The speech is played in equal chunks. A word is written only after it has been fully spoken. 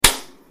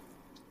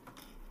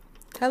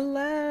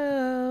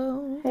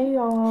Hello. Hey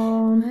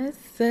y'all,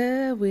 What's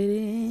up with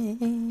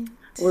it?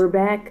 we're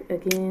back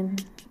again.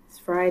 It's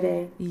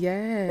Friday.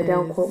 The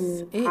Don't Quote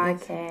Yes, Me it is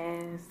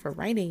podcast.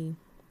 Friday.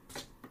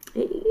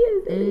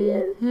 It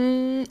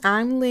is.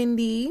 I'm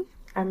Lindy,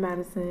 I'm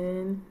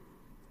Madison.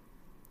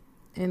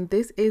 and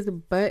this is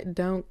But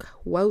Don't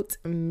Quote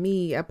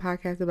Me, a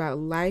podcast about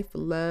life,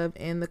 love,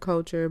 and the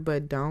culture,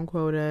 but don't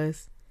quote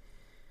us.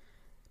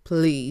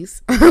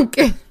 Please.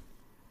 Okay.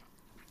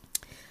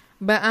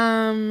 But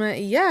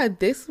yeah,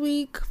 this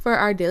week for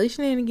our daily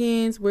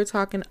shenanigans, we're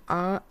talking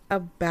all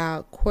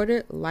about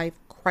quarter life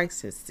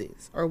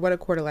crises, or what a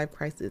quarter life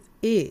crisis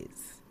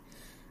is.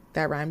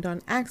 That rhymed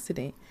on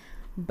accident.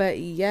 But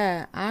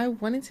yeah, I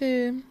wanted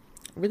to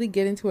really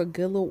get into a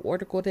good little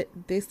article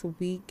this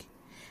week.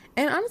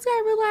 And honestly,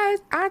 I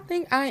realized I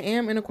think I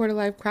am in a quarter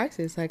life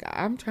crisis. Like,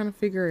 I'm trying to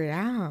figure it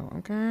out,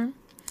 okay?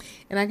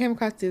 And I came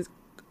across this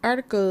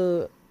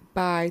article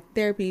by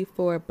Therapy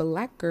for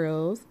Black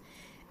Girls,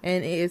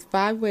 and it is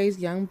 5 ways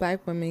young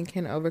Black women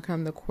can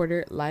overcome the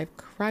quarter life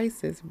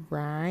crisis,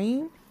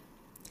 right?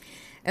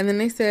 And then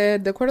they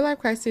said the quarter life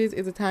crisis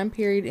is a time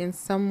period in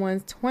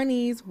someone's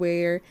 20s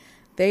where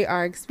they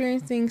are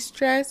experiencing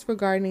stress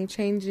regarding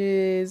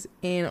changes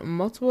in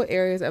multiple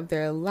areas of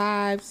their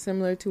lives,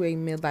 similar to a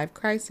midlife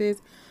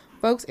crisis.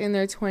 Folks in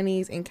their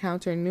 20s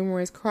encounter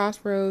numerous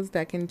crossroads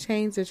that can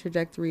change the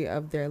trajectory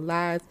of their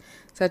lives,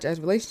 such as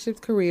relationships,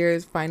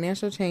 careers,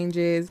 financial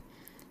changes,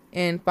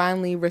 and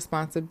finally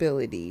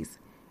responsibilities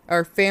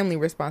or family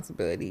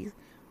responsibilities.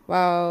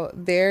 While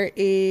there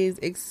is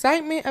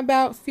excitement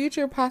about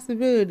future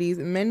possibilities,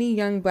 many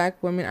young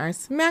Black women are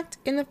smacked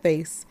in the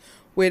face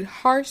with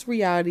harsh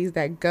realities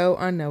that go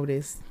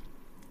unnoticed.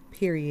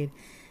 Period.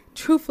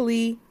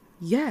 Truthfully,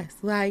 yes.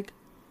 Like,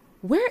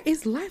 where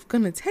is life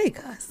gonna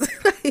take us?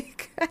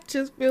 Like, I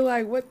just feel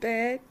like, what the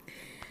heck?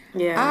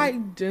 Yeah, I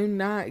do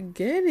not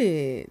get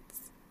it.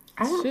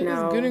 I don't Shit is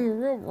know. getting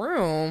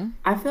real.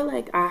 I feel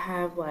like I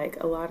have like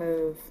a lot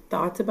of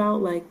thoughts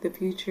about like the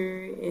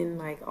future in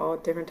like all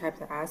different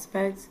types of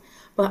aspects,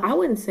 but I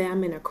wouldn't say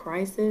I'm in a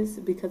crisis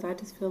because I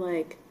just feel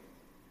like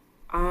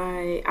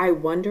I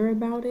wonder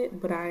about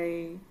it, but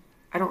I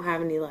don't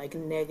have any like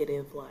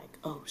negative like,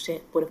 oh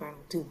shit, what if I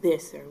don't do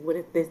this, or what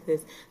if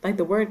this like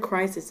the word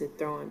crisis is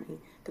throwing me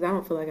because I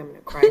don't feel like I'm in a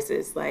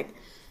crisis. Like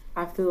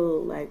I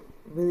feel like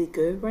really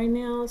good right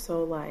now,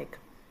 so like,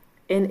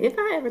 and if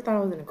I ever thought I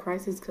was in a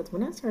crisis, because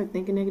when I started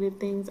thinking negative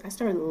things, I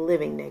started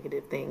living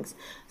negative things.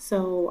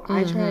 So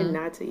I tried Mm-hmm.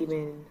 not to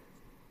even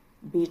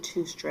be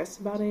too stressed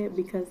about it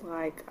because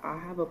like I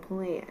have a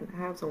plan, I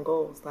have some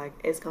goals, like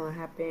it's gonna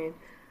happen.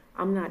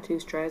 I'm not too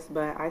stressed,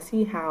 but I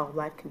see how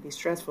life can be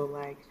stressful.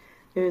 Like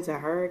there was a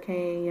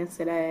hurricane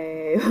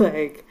yesterday,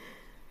 like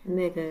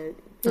nigga,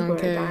 people are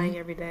Okay. dying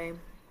every day.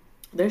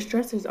 There's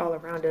stressors all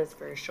around us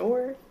for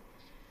sure,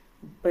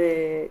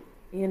 but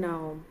you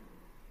know,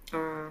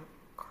 uh,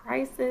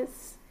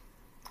 crisis,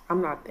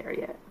 I'm not there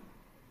yet.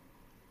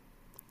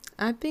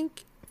 I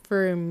think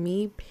for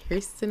me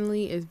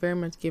personally, it's very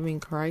much giving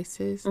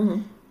crisis.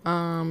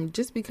 Mm-hmm.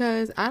 Just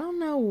because I don't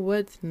know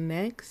what's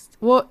next.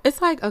 Well,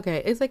 it's like,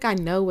 okay, it's like I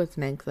know what's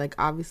next. Like,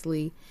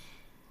 obviously,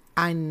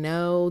 I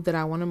know that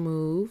I want to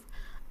move.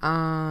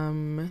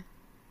 Um,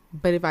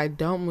 but if I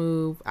don't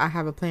move, I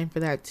have a plan for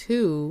that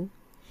too.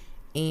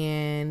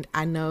 And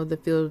I know the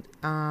field,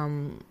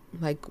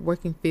 like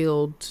working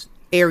field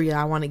area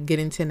I want to get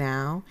into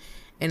now.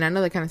 And I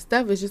know that kind of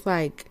stuff. It's just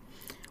like,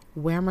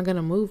 where am I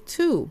gonna move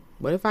to?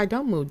 What if I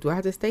don't move? Do I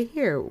have to stay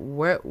here?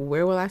 Where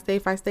will I stay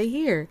if I stay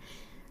here?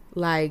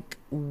 Like,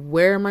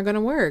 where am I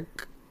gonna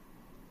work?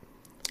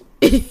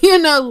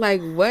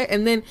 Like what?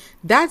 And then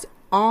that's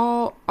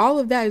all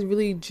of that is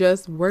really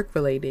just work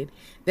related.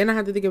 Then I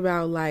have to think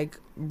about like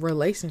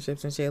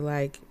relationships and shit.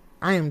 Like,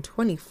 I am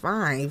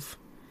 25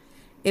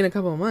 in a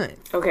couple of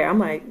months. Okay, I'm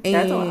like,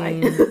 that's a lie.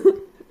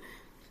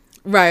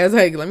 And right, I was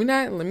like, let me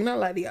not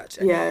lie to y'all.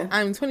 Yeah.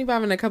 I'm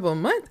 25 in a couple of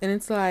months, and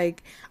it's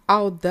like,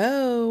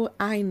 although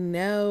I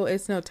know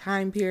it's no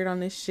time period on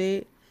this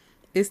shit,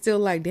 it's still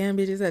like, damn,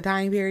 bitch, it's a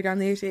time period on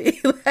this shit.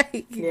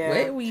 Like, what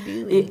Yeah. are we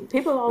doing?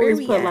 People Where are always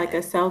we put like a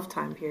at? self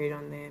time period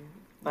on them,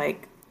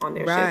 like on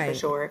their shit for Right.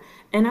 sure.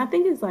 And I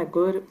think it's like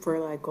good for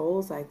like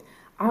goals. Like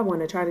I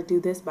want to try to do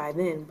this by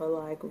then, but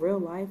like real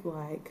life,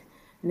 like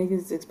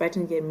niggas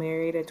expecting to get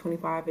married at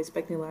 25,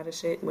 expecting a lot of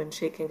shit when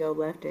shit can go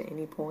left at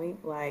any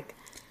point. Like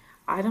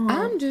I don't.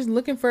 I'm just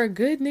looking for a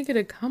good nigga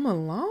to come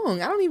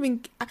along.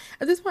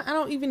 At this point, I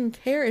don't even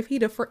care if he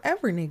the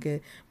forever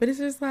nigga. But it's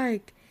just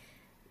like,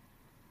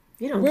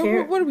 You don't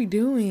care. what are we I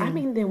doing?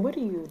 mean, then what are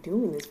you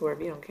doing this for if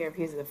you don't care if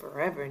he's a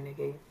forever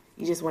nigga?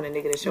 You just want a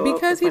nigga to show up for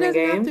Because he fun and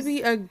doesn't have to games?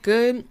 be a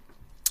good.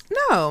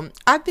 No,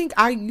 I think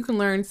you can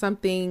learn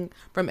something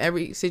from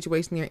every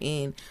situation you're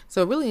in.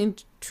 So really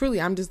and truly,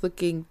 I'm just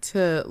looking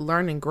to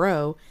learn and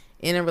grow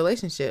in a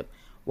relationship,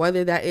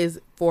 whether that is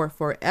for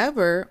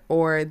forever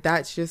or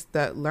that's just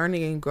the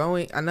learning and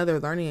growing, another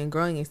learning and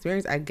growing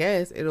experience. I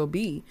guess it'll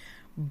be,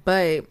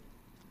 but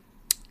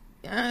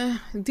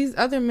these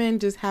other men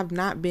just have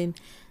not been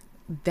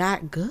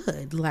that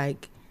good.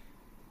 Like,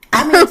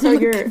 I mean, so I'm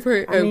looking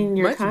for I a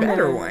mean, much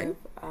better one.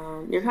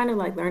 you're kind of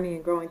like learning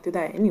and growing through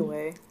that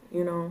anyway,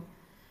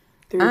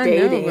 through I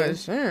know, but dating.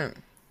 shit.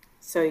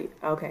 So,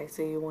 okay,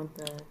 so you want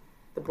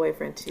the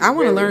boyfriend to I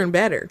want to really. learn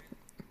better.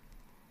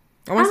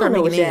 I I want to don't start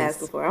know making what you're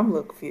asking A's. for. I'm a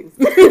little confused.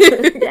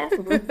 You're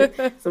asking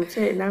for some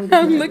shit, and I'm just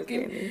I'm not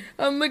looking. understanding.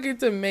 I'm looking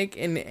to make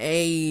an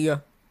A.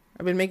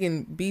 I've been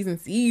making B's and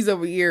C's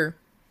over here,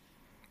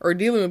 or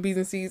dealing with B's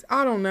and C's.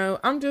 I don't know.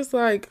 I'm just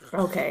like,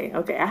 Okay,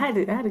 okay. I had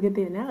to get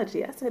the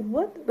analogy. I said,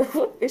 what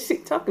is she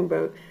talking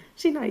about?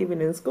 She not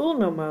even in school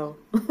no more.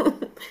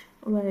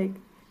 Like,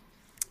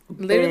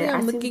 literally, but I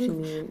I'm see what you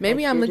looking. mean.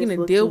 Maybe Like, I'm you're looking just to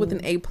deal with an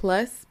looking. A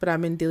plus, but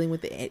I've been dealing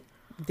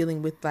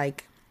with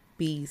like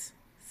B's,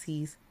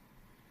 C's,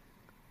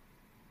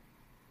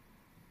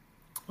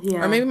 or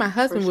Yeah, maybe my for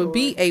husband would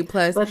be sure. A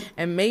plus, But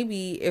and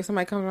maybe if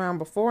somebody comes around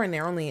before and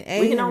they're only an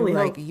we A, can I'm gonna only be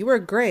like, hope. you were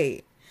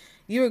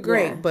Yeah.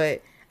 great,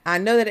 but I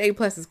know that A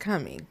plus is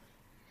coming.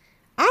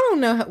 I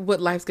don't know what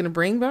life's gonna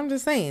bring, but I'm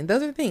just saying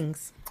those are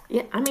things.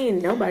 Yeah, I mean,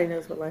 nobody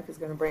knows what life is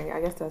going to bring. I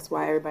guess that's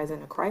why everybody's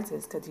in a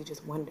crisis because you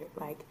just wonder.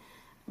 Like,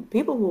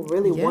 people will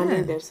really wonder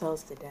Yeah,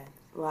 themselves to death.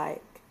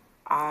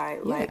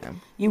 yeah.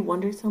 You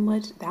wonder so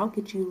much, that'll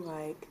get you,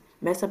 like,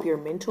 mess up your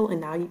mental,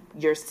 and now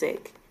you're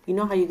sick. You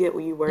know how you get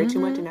when you worry too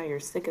much and now you're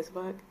sick as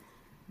fuck?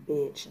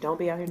 Bitch, don't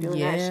be out here doing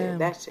that shit. Yeah.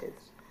 That shit.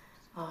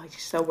 Oh, you're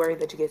so worried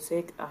that you get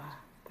sick.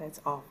 That's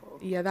awful.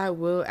 Yeah, that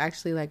will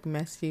actually like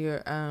mess you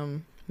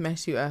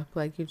up.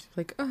 Like you're just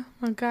like, oh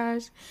my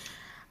gosh.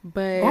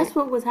 But That's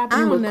what was I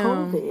happening don't with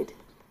know. COVID.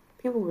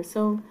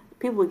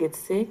 People would get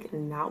sick,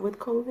 not with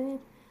COVID,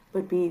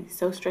 but be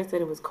so stressed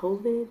that it was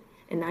COVID,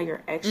 and now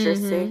you're extra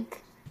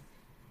sick,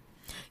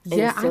 and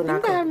Yeah, it's I still think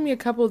not that happened to COVID. me a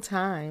couple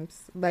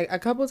times. Like a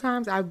couple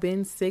times I've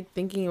been sick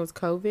thinking it was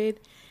COVID.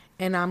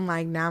 And I'm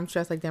like, now I'm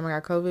stressed like, damn, I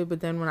got COVID. But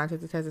then when I took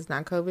the test, it's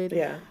not COVID.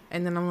 Yeah.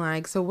 And then I'm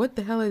like, so what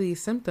the hell are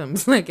these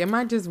symptoms? Like, am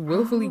I just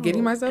willfully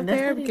getting Oh, myself and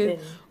that's there? not Because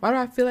even why do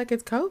I feel like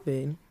it's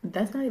COVID?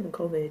 that's not even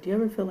COVID. Do you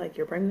ever feel like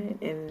you're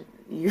pregnant and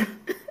you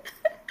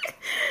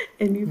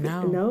and you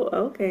No. no?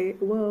 Okay,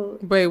 well,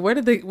 Wait, what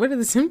are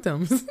the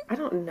symptoms? I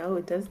don't know.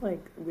 It does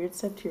like weird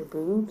stuff to your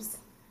boobs,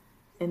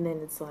 and then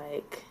it's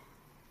like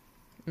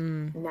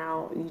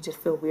now you just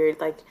feel weird.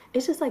 Like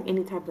it's just like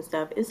any type of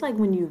stuff. It's like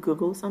when you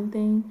Google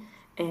something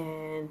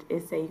and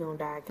it say you're gonna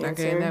die of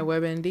Okay, and that cancer.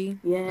 WebMD.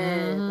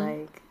 Yeah,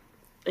 like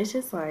it's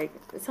just like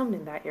it's something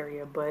in that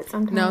area. But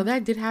No, sometimes,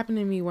 that did happen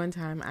to me one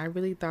time. I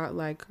really thought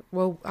like,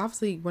 well,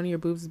 obviously one of your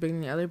boobs is bigger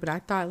than the other, but I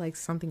thought like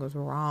something was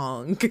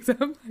wrong because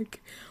I'm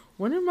like,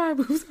 one of my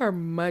boobs are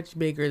much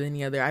bigger than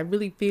the other. I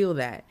really feel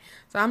that.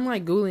 So I'm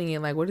like Googling it,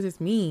 like, what does this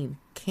mean?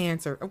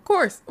 Cancer. Of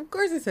course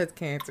it says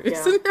cancer.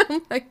 yeah. So now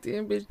I'm like,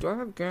 damn bitch, do I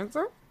have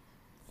cancer?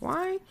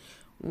 Why?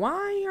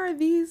 Why are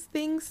these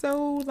things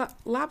so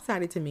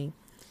lopsided to me?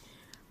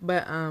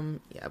 But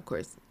yeah, of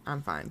course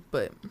I'm fine.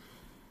 But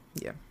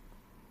yeah.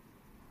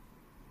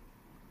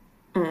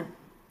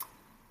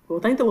 Well,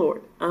 thank the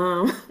Lord.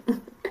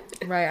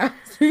 Right.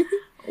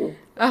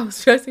 I was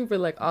stressing for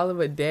like all of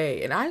a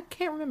day, and I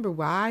can't remember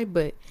why,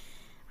 but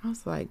I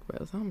was like,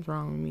 bro, something's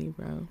wrong with me,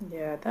 bro.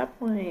 Yeah, at that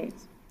point,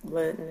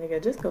 let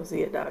nigga just go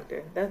see a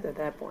doctor. That's at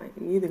that point.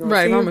 You either gonna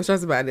Right, see if I'm him,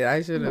 stressed about it,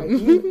 I should have.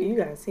 like you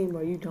gotta see him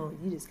or you don't.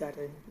 You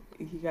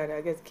gotta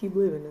I guess keep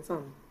living or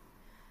something.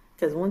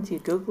 Because once you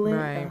Google it,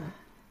 Right.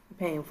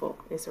 painful.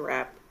 It's a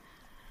wrap.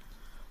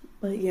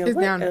 But yeah, It's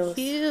what else?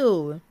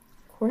 downhill.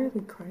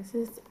 Quarterly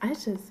crisis. I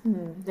just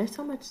there's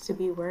so much to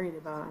be worried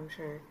about. I'm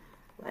sure,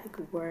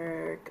 like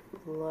work,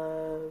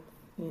 love,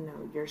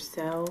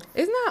 yourself.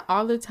 It's not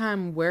all the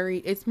time worry.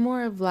 It's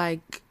more of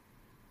like,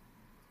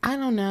 I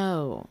don't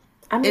know.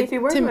 I mean, if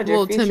you're worried about your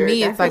Well, to future,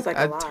 me, that it's feels like like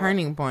a a lot.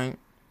 turning point.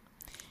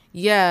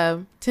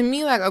 Yeah, to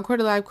me, like a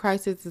quarter life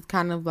crisis is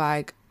kind of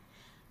like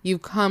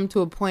you've come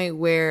to a point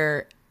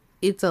where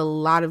it's a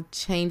lot of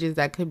changes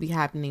that could be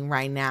happening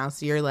right now.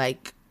 So you're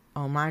like,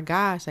 oh my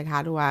gosh, like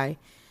how do I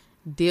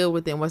deal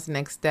with it? What's the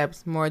next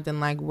steps? More than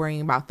like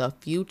worrying about the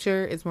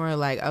future. It's more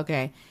like,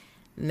 okay,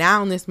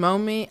 now in this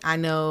moment, I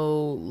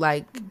know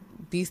like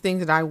these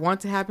things that I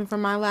want to happen for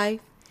my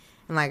life.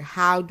 And like,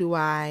 how do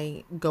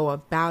I go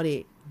about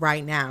it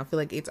right now? I feel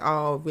like it's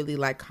all really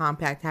like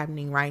compact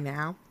happening right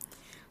now.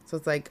 So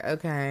it's like,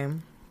 okay,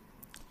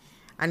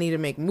 I need to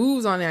make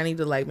moves on it. I need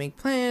to like make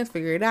plans,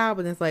 figure it out.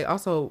 But it's like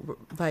also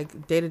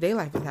like day to day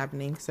life is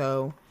happening.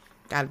 So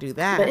got to do But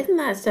that. isn't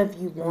that stuff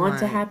you want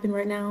to Like, happen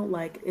right now?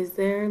 Like, is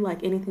there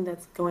like anything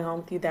that's going on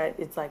with you that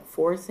it's like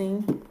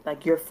forcing,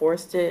 like you're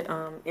forced to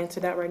enter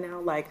that right now?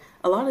 Like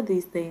a lot of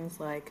these things,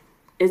 like,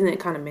 isn't it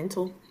kind of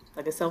mental,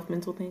 like a self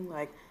mental thing?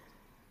 Like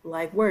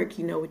work,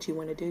 you know what you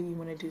want to do. You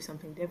want to do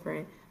something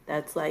different.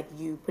 That's like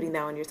you putting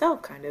that on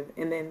yourself, kind of.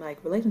 And then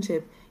like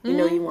relationship,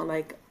 you want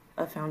like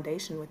a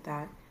foundation with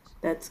that.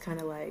 That's kind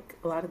of like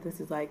a lot of this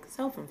is like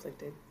self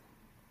inflicted.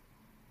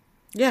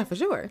 yeah, for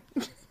sure.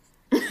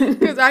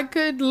 Because I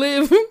could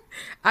live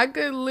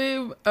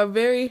a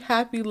very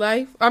happy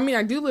life. I mean,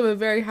 I do live a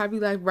very happy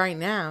life right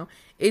now.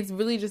 It's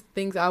really just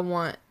things I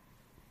want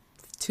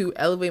to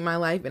elevate my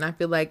life. And I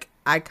feel like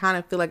I kind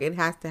of feel like it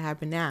has to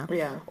happen now.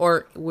 Yeah.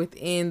 Or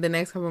within the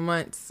next couple of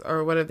months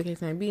or whatever the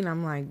case may be. And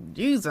I'm like,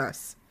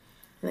 Jesus,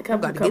 I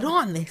got to get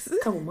on this.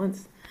 Couple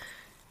months.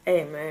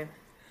 Hey, man.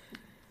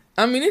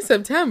 I mean, it's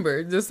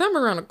September.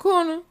 December around the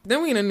corner.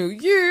 Then we in a new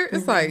year.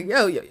 It's like,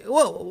 yo,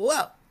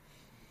 whoa.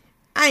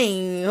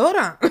 Hold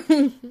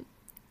on.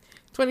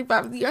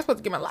 25 years, I'm supposed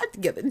to get my life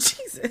together.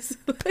 Jesus.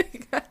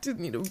 Like, I just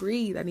need to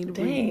breathe. I need to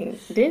breathe.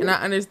 And I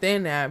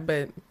understand that,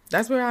 but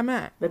that's where I'm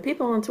at. But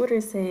people on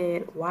Twitter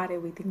said, why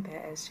did we think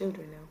that as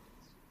children now?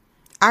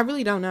 I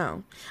really don't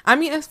know. I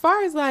mean, as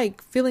far as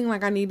like feeling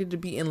like I needed to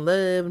be in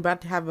love,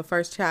 about to have a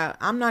first child,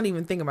 I'm not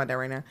even thinking about that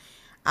right now.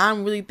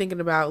 I'm really thinking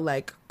about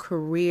like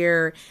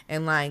career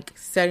and like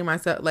setting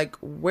myself, like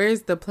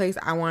where's the place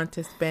I want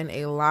to spend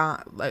a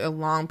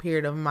long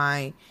period of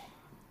my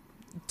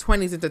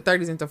 20s into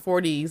 30s into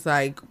 40s.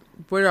 Like,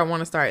 where do I want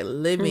to start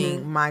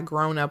living my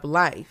grown up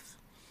life?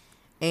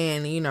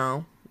 And, you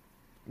know,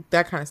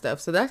 that kind of stuff.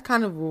 So that's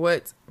kind of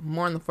what's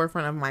more in the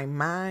forefront of my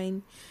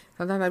mind.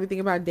 Sometimes I be thinking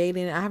about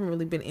dating. I haven't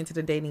really been into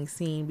the dating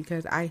scene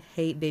because I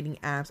hate dating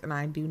apps and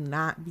I do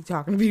not be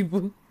talking to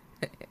people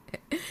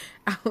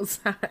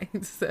outside.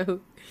 So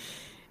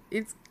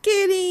it's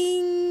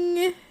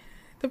the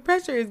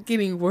pressure is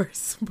getting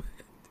worse, but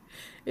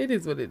it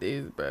is what it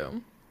is,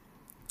 bro.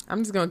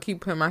 I'm just going to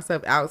keep putting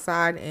myself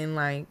outside and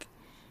like,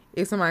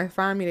 if somebody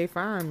find me, they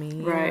find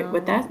me. Right.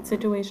 With that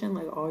situation,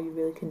 like all you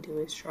really can do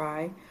is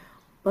try.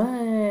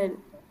 But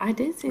I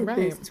did see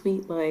this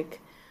tweet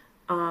like,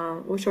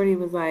 where Shorty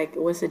was like,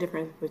 what's the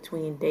difference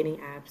between dating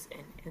apps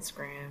and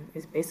Instagram?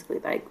 It's basically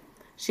like,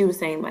 she was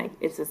saying like,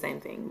 it's the same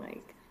thing.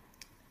 Like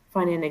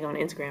finding a nigga on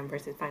Instagram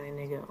versus finding a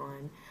nigga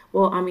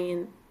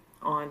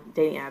on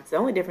dating apps. The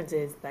only difference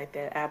is like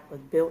that app was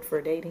built for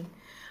dating,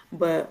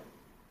 but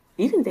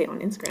you can date on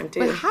Instagram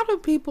too. But how do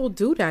people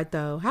do that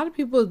though? How do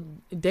people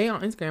date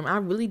on Instagram? I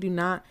really do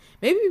not.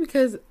 Maybe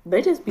because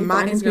they just be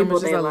my Instagram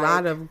is just a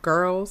lot of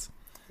girls.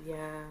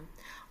 Yeah.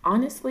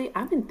 Honestly,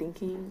 I've been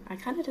thinking I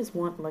kind of just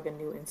want like a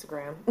new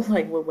Instagram,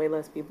 like with way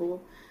less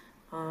people.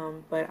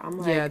 But I'm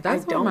like, yeah,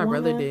 that's what my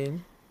brother did.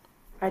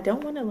 I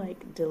don't want to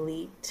like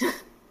delete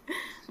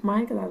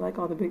mine because I like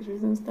all the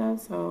pictures and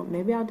stuff. So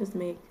maybe I'll just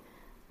make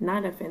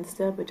not a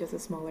Finsta, but just a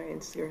smaller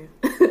Instagram.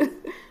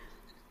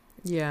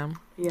 Yeah.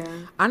 Yeah.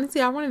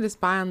 Honestly, I wanted to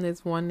spy on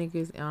this one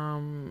nigga's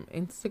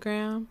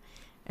Instagram,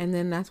 and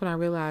then that's when I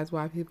realized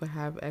why people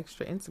have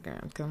extra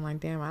Instagrams. Because I'm like,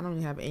 damn, I don't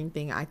even have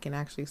anything I can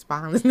actually spy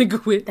on this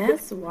nigga with.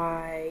 That's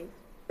why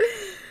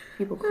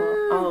people call.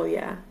 Oh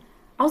yeah.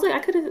 I was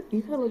like,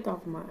 you could have looked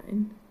off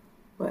mine,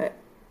 but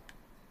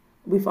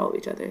we follow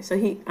each other. So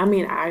you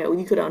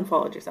could have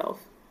unfollowed yourself.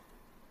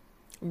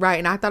 Right,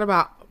 and I thought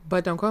about,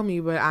 but don't call me,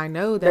 but I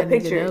know that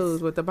nigga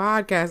knows what the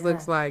podcast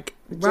looks like.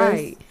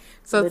 Right.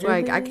 So it's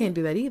like, I can't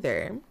do that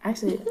either.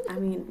 Actually,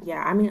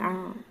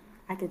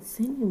 I could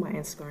send you my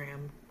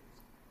Instagram.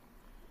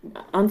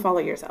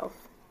 Unfollow yourself.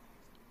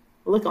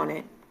 Look on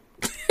it.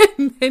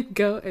 and then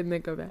go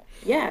back.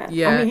 Yeah.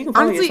 Yeah. I mean, you can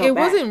follow honestly, yourself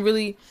back.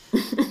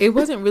 it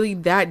wasn't really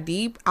that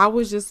deep. I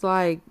was just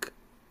like,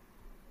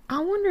 I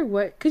wonder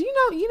what, cause you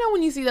know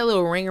when you see that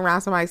little ring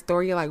around somebody's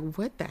story, you're like,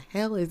 what the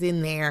hell is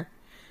in there?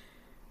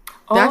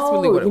 That's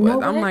really what it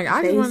was. I'm like,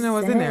 I just want to know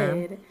what's in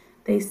there.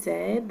 They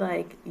said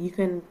like you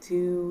can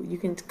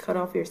cut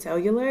off your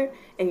cellular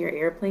and your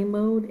airplane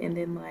mode, and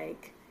then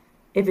like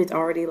if it's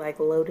already like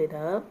loaded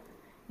up,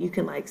 you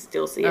can like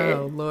still see it.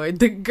 Oh Lord,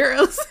 the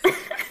girls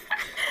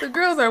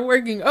are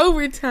working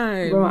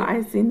overtime. Bro,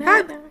 I seen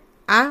that.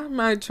 I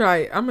might try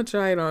it. I'm gonna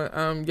try it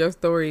on your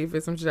story if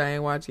it's some shit I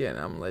ain't watched yet,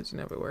 and I'm gonna let you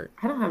know if it works.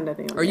 I don't have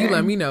nothing on or you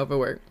let me know if it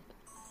works.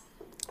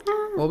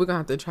 Well, we're gonna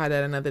have to try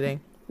that another day.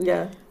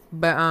 Yeah.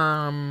 But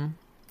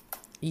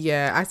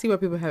yeah, I see why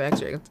people have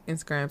extra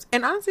Instagrams,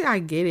 and honestly, I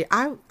get it.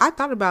 I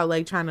thought about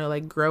like trying to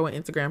like grow an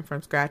Instagram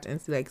from scratch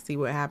and see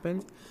what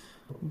happens,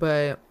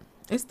 but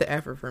it's the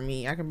effort for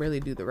me. I can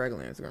barely do the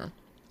regular Instagram.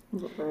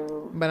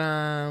 But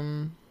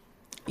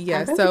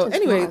yeah. So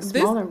anyway,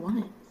 smaller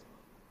one.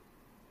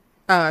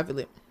 Oh, I feel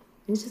it.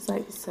 It's just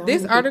like so.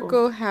 This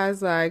article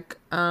has like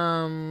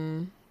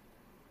 5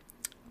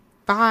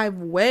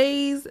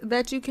 ways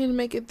that you can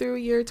make it through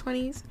your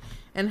 20s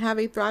and have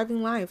a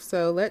thriving life.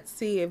 So let's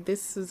see if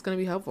this is going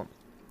to be helpful.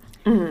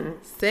 Mm-hmm.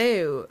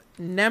 So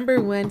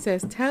number 1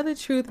 says, tell the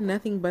truth,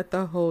 nothing but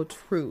the whole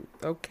truth.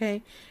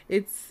 Okay.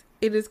 It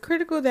is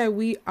critical that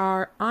we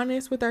are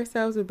honest with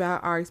ourselves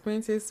about our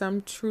experiences.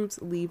 Some truths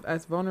leave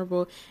us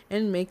vulnerable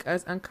and make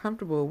us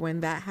uncomfortable.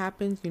 When that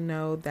happens, you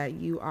know that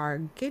you are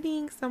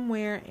getting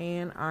somewhere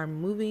and are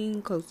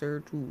moving closer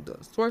to the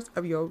source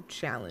of your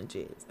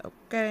challenges.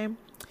 Okay.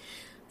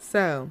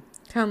 So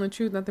telling the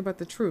truth, nothing but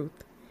the truth.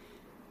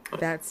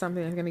 That's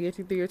something that's going to get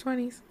you through your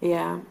 20s.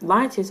 Yeah.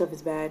 Lying to yourself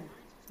is bad.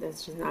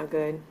 That's just not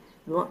good.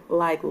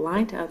 Like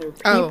lying to other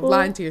people. Oh,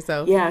 lying to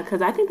yourself. Yeah,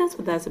 because I think that's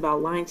what that's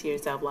about, lying to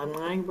yourself. Like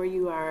lying where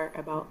you are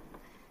about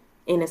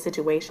in a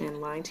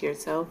situation, lying to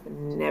yourself,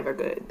 never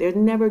good. There's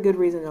never a good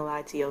reason to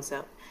lie to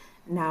yourself.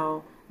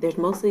 Now, there's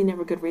mostly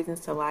never good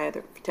reasons to lie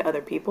to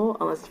other people,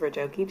 unless it's for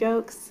jokey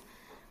jokes.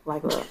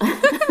 Like, look.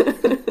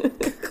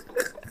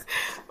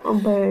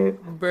 But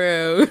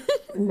Bro.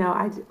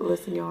 no,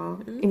 listen, y'all.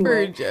 For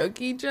Anyway,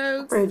 jokey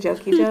for jokes.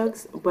 jokey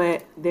jokes,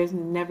 but there's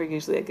never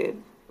usually a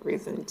good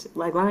reason to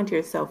like lying to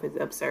yourself is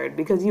absurd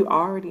because you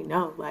already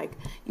know, like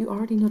you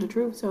already know the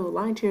truth. So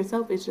lying to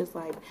yourself is just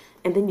like,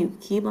 and then you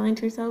keep lying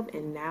to yourself,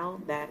 and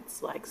now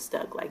that's like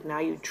stuck. Like now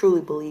you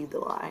truly believe the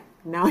lie.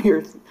 Now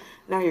you're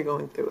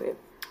going through it.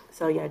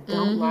 So yeah,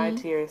 don't lie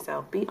Mm-hmm. to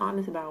yourself. Be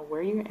honest about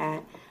where you're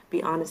at.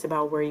 Be honest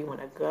about where you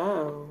want to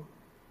go.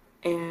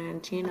 And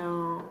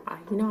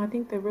I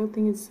think the real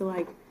thing is to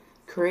like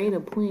create a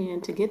plan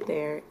to get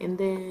there. And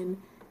then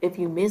if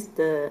you miss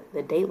the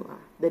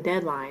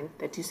deadline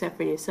that you set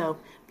for yourself,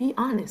 be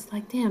honest.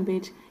 Like, damn,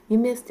 bitch, you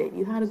missed it.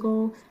 You had a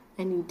goal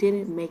and you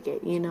didn't make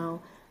it.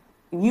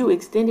 You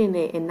extending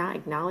it and not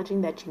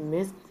acknowledging that you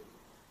missed,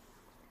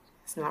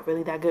 it's not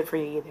really that good for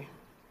you either.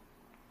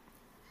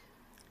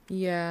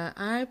 Yeah,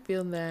 I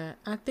feel that.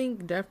 I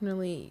think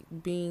definitely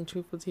being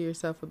truthful to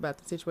yourself about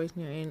the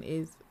situation you're in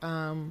is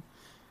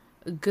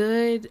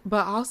good,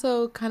 but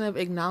also kind of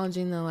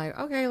acknowledging that, like,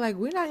 okay, like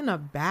we're not in a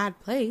bad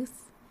place.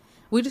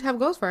 We just have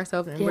goals for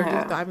ourselves and we're just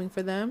Yeah. striving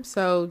for them.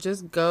 So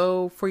just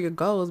go for your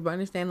goals, but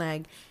understand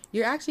like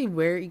you're actually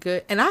very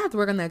good. And I have to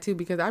work on that too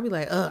because I'll be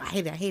like, oh, I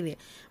hate it.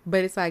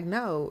 But it's like,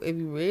 no, if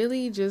you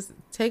really just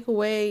take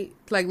away,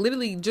 like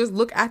literally just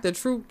look at the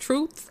true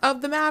truths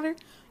of the matter,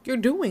 you're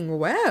doing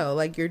well.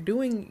 Like you're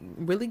doing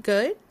really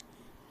good.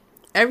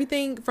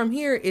 Everything from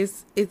here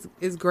is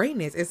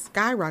greatness. It's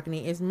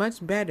skyrocketing. It's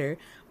much better,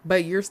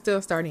 but you're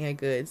still starting at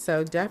good.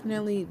 So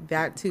definitely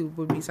that too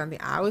would be something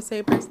I would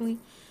say personally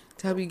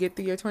to help you get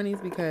through your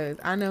 20s because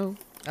I know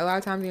a lot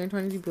of times in your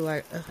 20s you be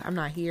like, I'm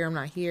not here, I'm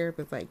not here,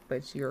 but it's like,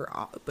 but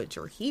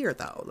you're here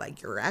though.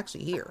 Like you're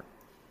actually here.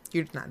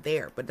 You're just not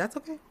there, but that's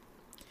okay.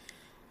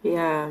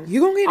 Yeah.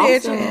 You gonna get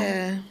Also,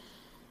 itchy.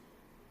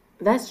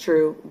 that's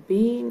true.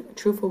 Being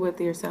truthful with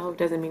yourself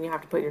doesn't mean you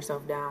have to put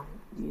yourself down.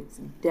 It's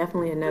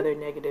definitely another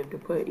negative to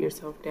put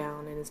yourself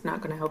down, and it's not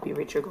going to help you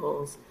reach your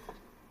goals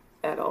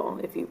at all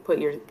if you put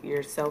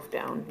yourself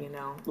down.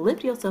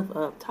 Lift yourself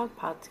up. Talk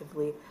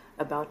positively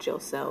about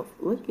yourself.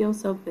 Look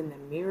yourself in the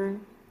mirror.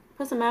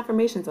 Put some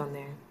affirmations on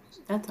there.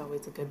 That's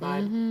always a good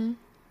vibe. Mm-hmm.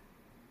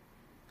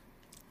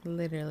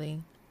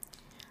 Literally.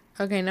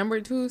 Okay, number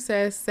 2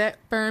 says set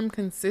firm,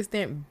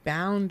 consistent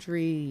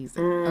boundaries.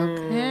 Mm.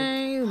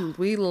 Okay,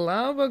 we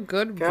love a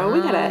good Girl, we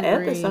got an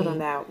episode on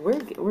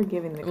boundary. that. We're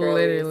giving the girlies.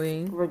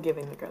 Literally. We're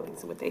giving the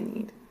girlies what they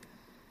need.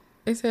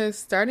 It says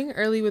starting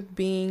early with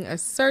being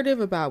assertive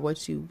about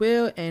what you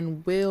will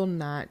and will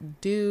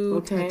not do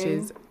Okay.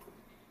 touches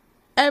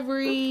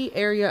every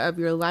area of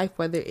your life,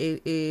 whether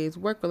it is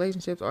work,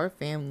 relationships, or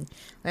family.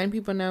 Letting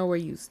people know where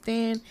you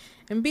stand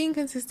and being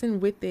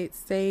consistent with it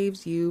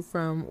saves you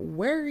from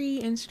worry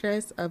and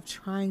stress of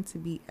trying to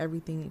be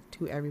everything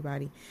to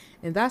everybody.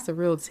 And that's a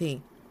real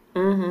T. I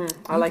You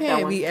like that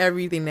can't one. be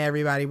everything to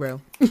everybody, bro.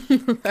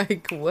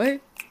 Like,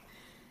 what?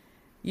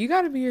 You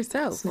got to be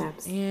yourself.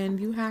 Snaps. And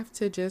you have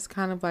to just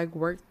kind of like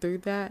work through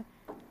that.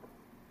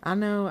 I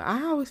know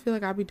I always feel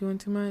like I be doing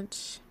too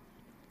much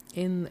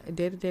in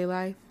day to day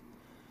life.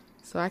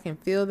 So I can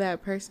feel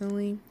that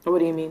personally. What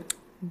do you mean?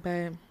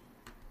 But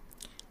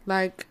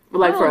like, I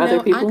Like for don't other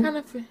know. I people? kind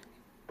of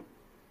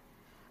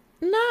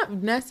not Oh,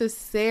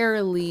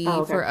 necessarily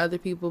okay. for other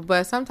people,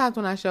 but sometimes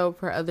when I show up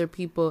for other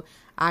people,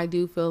 I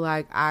do feel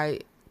like I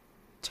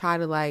try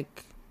to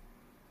like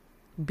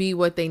be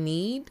what they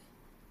need,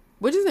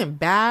 which isn't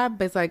bad,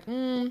 but it's like,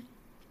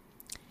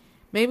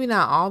 maybe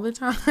not all the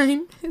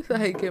time.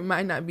 Like it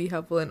might not be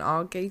helpful in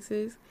all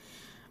cases,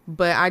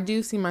 but I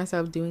do see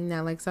myself doing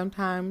that. Like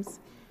sometimes,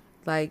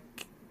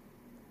 like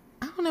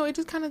I don't know, it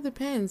just kind of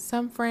depends.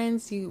 Some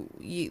friends, you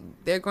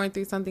they're going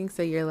through something,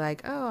 so you're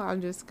like, oh,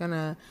 I'm just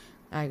gonna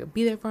like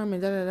be there for them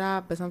and da da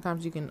da. But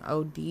sometimes you can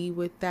OD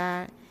with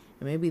that,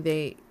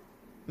 and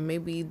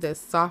maybe the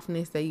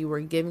softness that you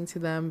were giving to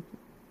them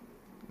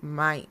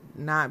might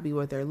not be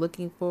what they're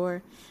looking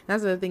for.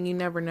 That's the thing, you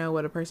never know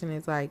what a person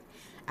is like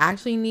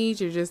actually needs.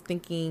 You're just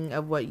thinking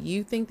of what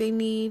you think they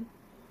need.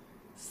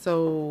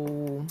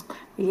 So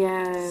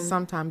Yeah,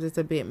 sometimes it's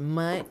a bit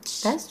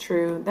much. that's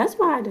true. That's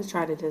why I just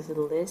try to just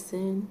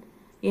listen.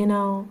 You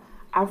know,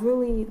 I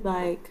really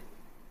like,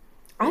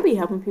 I be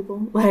helping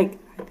people. Like,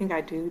 I think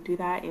I do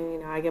that,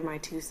 and I get my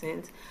 2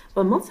 cents.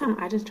 But most of the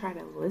time, I just try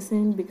to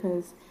listen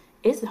because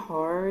it's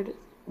hard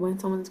when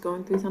someone's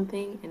going through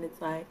something, and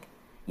it's like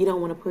you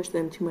don't want to push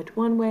them too much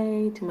one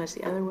way, too much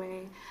the other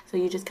way. So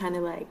you just kind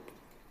of like,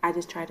 I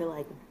just try to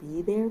like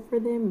be there for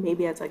them,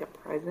 maybe as like a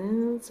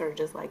presence or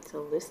just like to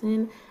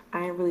listen.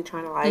 I ain't really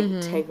trying to like Mm-hmm.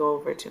 take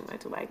over too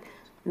much, like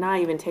not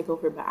even take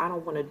over, but I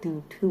don't want to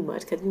do too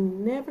much because you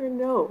never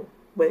know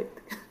what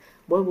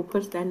what will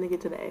push that nigga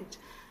to the edge.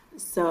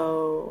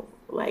 So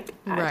like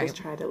I Right. just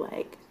try to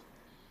like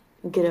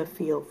get a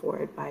feel for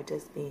it by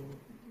just being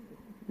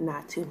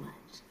not too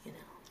much.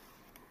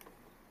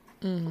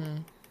 Mm-hmm.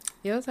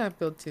 Yeah, that's how I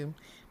feel too.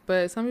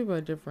 But some people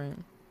are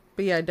different.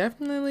 But yeah,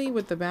 definitely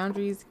with the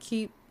boundaries,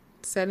 keep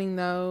setting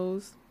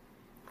those.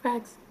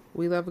 Facts.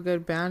 We love a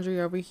good boundary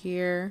over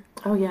here.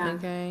 Oh yeah,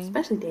 Okay.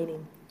 especially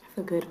dating. I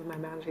feel good with my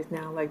boundaries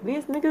now. Like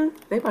these niggas,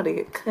 they about to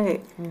get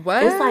cut. It's like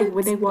when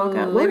What? they walk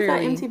out. What was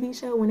that Literally. MTV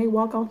show when they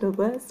walk off the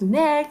bus?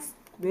 Next,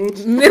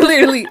 bitch.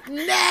 Literally.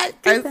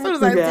 Next. Get As that soon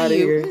as I nigga out of see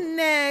you. here.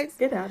 Next.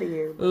 Get out of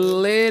here, bro.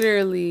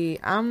 Literally.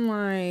 I'm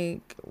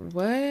like,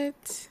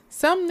 what?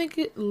 Some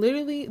nigga,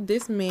 literally,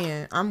 this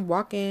man, I'm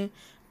walking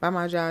by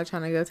my job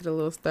trying to go to the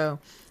little store.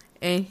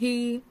 And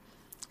he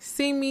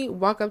see me,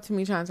 walk up to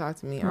me, trying to talk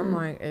to me. I'm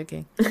like,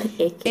 okay.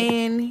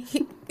 And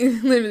he,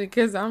 literally,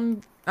 because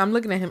I'm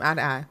looking at him eye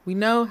to eye. We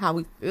know how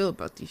we feel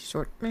about these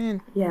short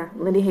men. Yeah,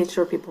 Lindy hates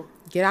short people.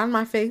 Get out of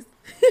my face.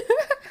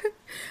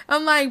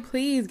 I'm like,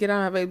 please get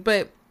out of my face.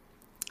 But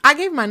I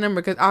gave my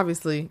number because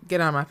obviously,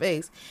 get out of my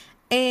face.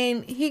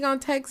 And he gonna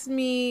text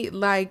me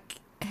like,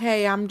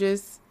 hey, I'm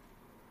just,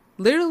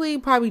 literally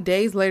probably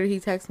days later, he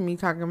texted me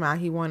talking about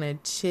he want to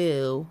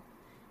chill.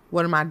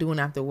 What am I doing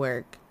after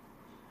work?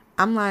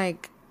 I'm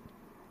like,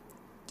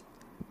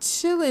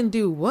 chill and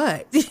do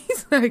what?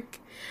 He's like,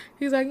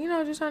 just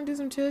trying to do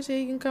some chill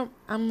shit. You can come.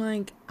 I'm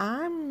like,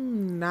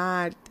 I'm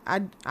not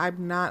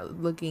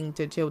looking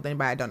to chill with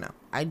anybody.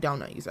 I don't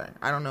know you, sir.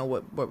 I don't know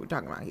what we're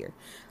talking about here.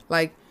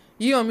 Like,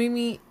 you gonna meet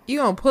me, you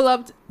gonna pull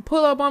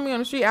up on me on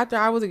the street after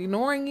I was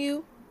ignoring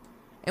you,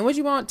 and what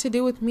you want to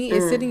do with me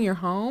is sit in your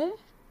home?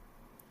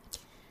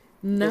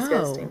 No.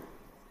 Disgusting.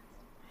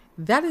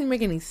 That doesn't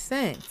make any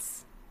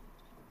sense.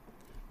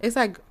 It's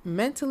like,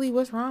 mentally,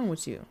 what's wrong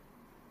with you?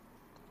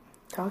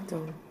 Talk to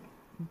him.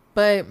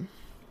 But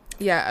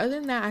yeah, other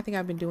than that, I think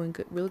I've been doing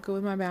good, really good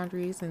with my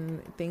boundaries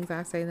and things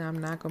I say that I'm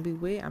not gonna be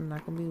with. I'm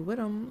not gonna be with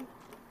them,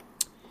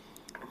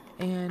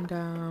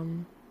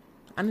 and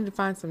I need to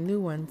find some new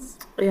ones.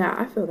 Yeah,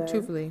 I feel that.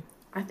 Truthfully,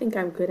 I think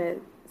I'm good at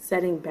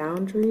setting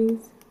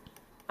boundaries.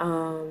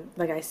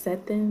 Like I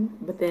set them,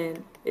 but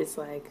then it's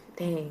like,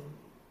 dang,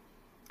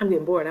 I'm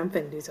getting bored. I'm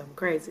finna do something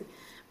crazy.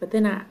 But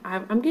then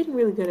I'm getting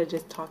really good at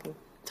just talking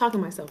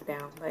myself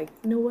down. Like,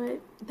 you know what?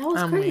 That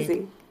was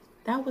crazy.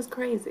 That was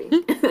crazy.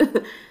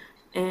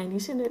 And you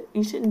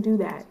shouldn't do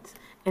that.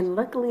 And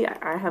luckily,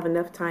 I have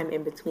enough time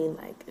in between,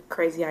 like, a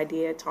crazy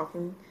idea,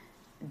 talking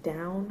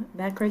down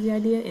that crazy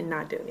idea, and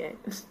not doing it.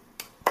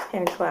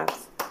 Hand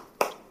claps.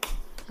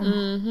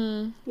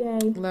 Yay.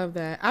 love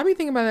that. I be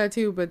thinking about that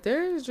too, but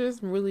there's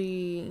just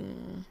really,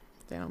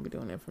 they don't be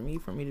doing it for me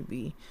to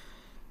be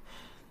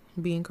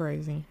being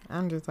crazy.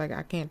 I'm just like,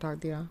 I can't talk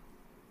to y'all.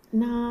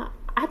 Nah,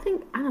 I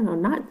don't know,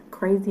 not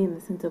crazy in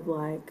the sense of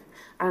like,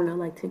 I don't know,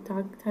 like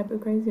TikTok type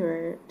of crazy,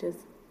 or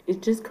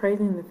it's just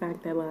crazy in the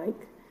fact that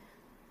like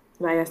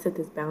I set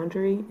this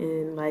boundary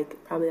in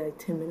like probably like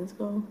 10 minutes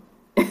ago.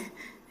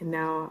 And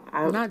now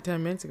Not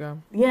 10 minutes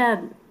ago.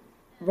 yeah,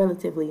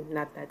 relatively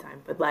not that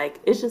time, but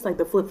like, it's just like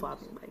the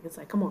flip-flopping. Like, it's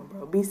like, come on,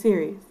 bro, be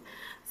serious.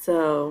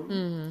 So,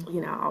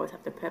 I always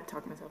have to pep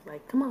talk myself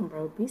like, come on,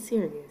 bro, be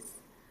serious.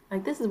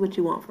 Like, this is what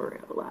you want for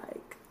real.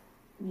 Like,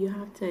 you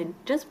have to,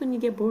 just when you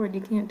get bored,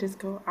 you can't just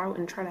go out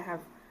and try to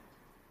have,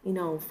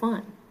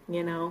 fun.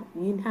 You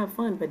can have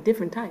fun, but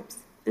different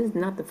types. This is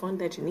not the fun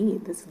that you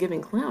need. This is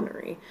giving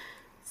clownery.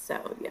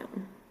 So, yeah.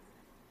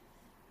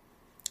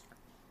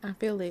 I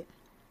feel it.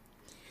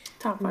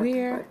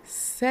 We're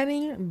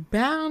setting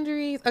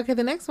boundaries. Okay,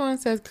 the next one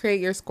says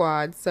create your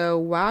squad. So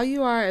while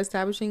you are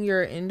establishing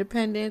your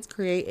independence,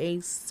 create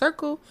a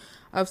circle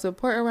of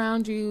support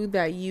around you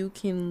that you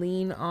can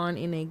lean on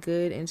in a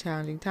good and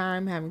challenging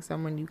time. Having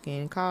someone you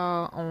can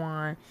call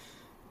on,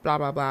 blah,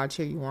 blah, blah,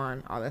 cheer you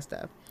on, all that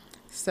stuff.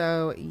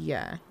 So,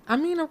 yeah. I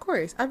mean, of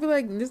course. I feel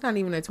like this is not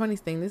even a 20s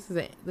thing. This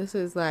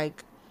is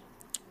like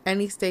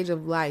any stage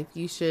of life.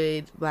 You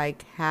should,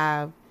 like,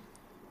 have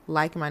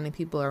like-minded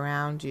people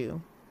around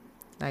you.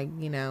 Like,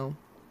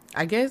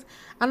 I guess,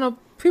 I don't know,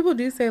 people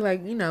do say, like,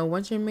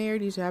 once you're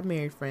married, you should have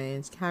married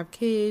friends, have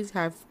kids,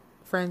 have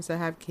friends that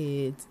have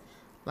kids,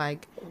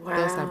 like,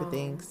 those type of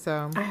things.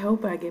 So I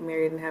hope I get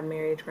married and have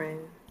married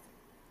friends.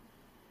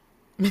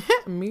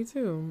 Me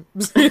too.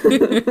 I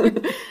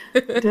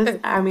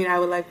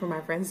would like for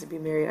my friends to be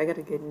married. I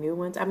gotta get new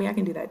ones. I mean, I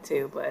can do that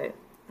too, but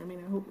I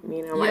hope, my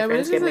yeah, friends but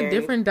it's get just married. a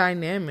different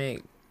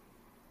dynamic.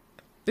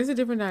 It's a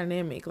different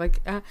dynamic. Like,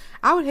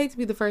 I would hate to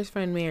be the first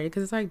friend married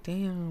because it's like,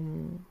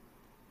 damn.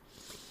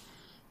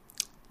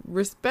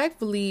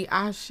 Respectfully,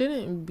 I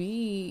shouldn't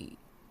be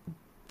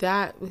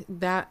that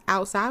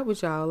outside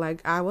with y'all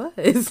like I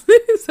was.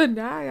 So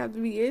now I have to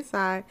be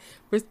inside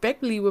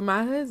respectfully with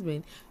my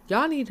husband.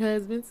 Y'all need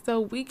husbands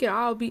so we can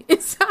all be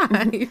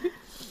inside.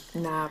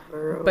 Nah,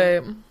 bro.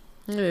 But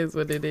it is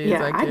what it is.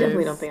 Yeah, I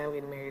definitely don't think I'm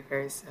getting married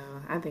first. So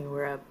I think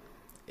we're up.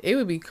 It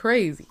would be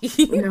crazy.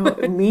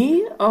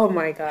 Me? Oh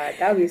my God,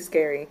 that would be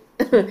scary.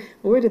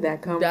 Where did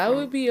that come from? That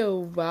would be a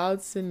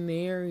wild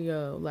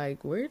scenario.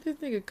 Like, where did this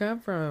nigga come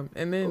from?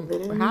 And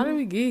then, how did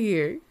we get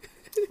here?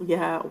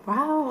 Yeah,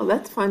 wow,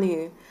 that's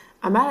funny.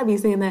 I might be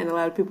saying that and a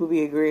lot of people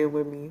be agreeing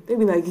with me. They'd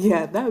be like,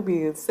 yeah, that would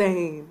be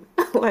insane.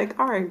 Like,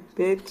 all right,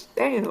 bitch,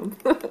 damn.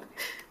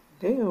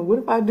 Damn, what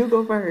if I do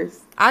go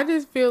first? I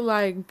just feel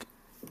like,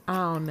 I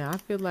don't know, I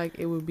feel like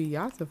it would be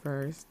Yasa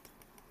first.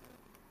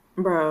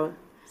 Bro.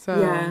 So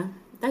yeah,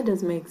 that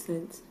does make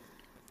sense.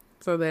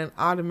 So then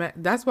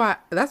that's why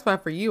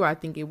for you I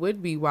think it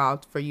would be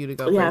wild for you to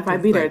go Yeah, first. if I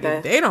beat her Like, at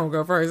if that. they don't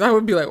go first, I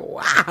would be like,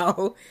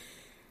 wow,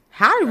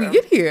 how did we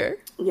get here?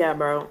 Yeah,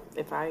 bro.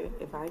 If I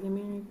get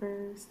married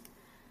first,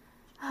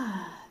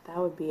 that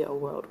would be a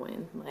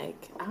whirlwind.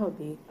 Like I would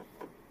be.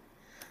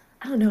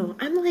 I don't know.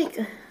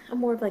 I'm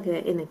more of like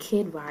in a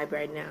kid vibe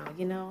right now.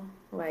 You know,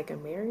 like a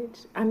marriage.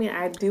 I mean,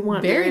 I do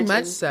want Very marriage.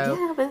 much so.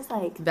 Yeah, but it's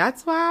like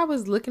That's why I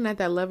was looking at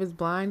that Love Is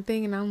Blind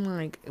thing, and I'm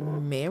like,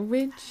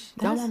 marriage?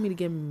 Y'all want me to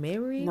get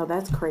married? no,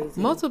 that's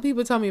crazy. Multiple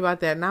people told me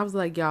about that, and I was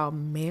like, y'all,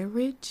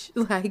 marriage?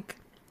 Like,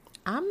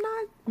 I'm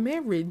not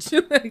marriage.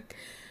 Like,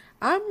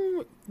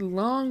 I'm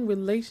long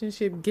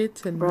relationship, get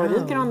to Bro, know.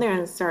 just get on there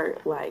and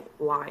start like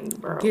lying,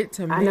 bro. Get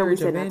to I know we marriage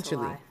said not to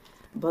eventually. lie,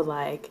 but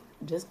like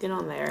just get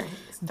on there.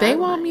 They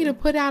want me to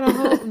put out a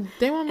whole.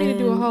 They want me to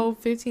do a And- whole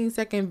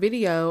 15-second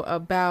video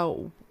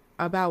about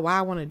why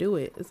I want to do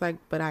it. It's like,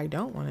 but I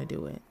don't want to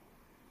do it.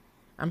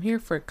 I'm here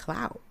for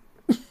clout.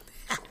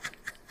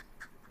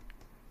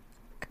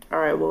 All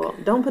right, well,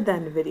 don't put that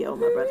in the video,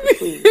 my brother,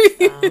 please.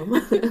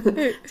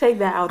 Take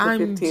that out to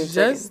I'm 15 just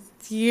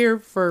seconds. here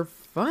for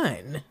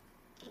fun.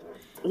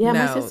 Yeah, No,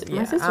 my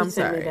yeah, sister I'm sent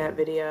sorry. me that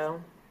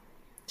video.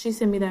 She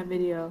sent me that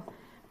video.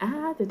 And I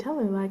had to tell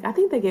her, like, I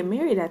think they get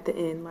married at the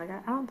end. Like,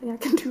 I don't think I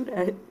can do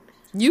that.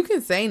 You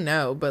can say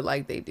no, but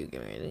like they do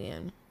get married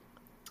again.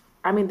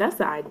 I mean, that's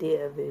the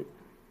idea of it.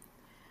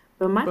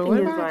 But my But thing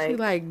what is, if I actually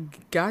like,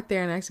 like got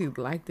there and actually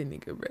liked the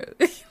nigga, bro?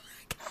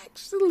 Like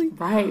actually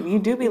right, you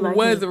do be like,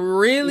 was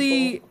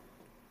really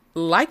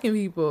liking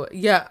people.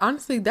 Yeah,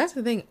 honestly, that's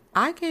the thing.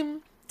 I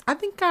think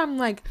I'm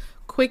like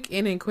quick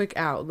in and quick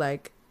out.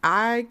 Like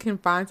I can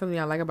find something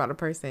I like about a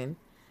person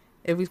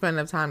if we spend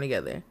enough time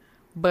together.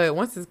 But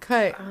once it's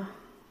cut,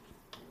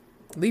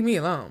 leave me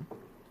alone.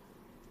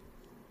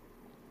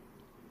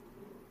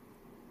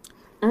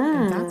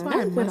 And that's why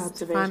I that's a good must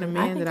find a observation.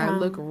 man that I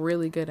look think,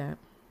 really good at.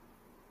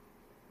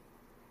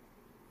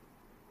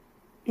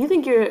 you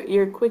think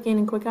you're quick in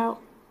and quick out?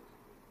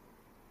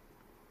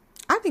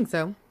 I think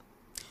so.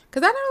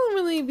 Cause I don't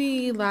really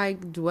be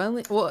like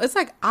dwelling. Well, it's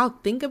like I'll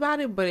think about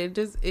it, but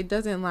it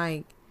doesn't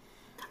like.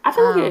 I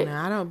feel I like don't know.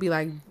 I don't be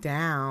like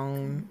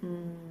down.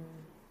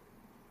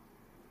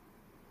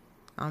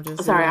 I'm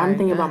just Sorry, I'm like,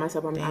 thinking about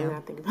myself. I'm damn.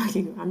 not thinking about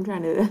you. I'm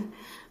trying to.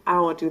 I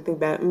don't want you to think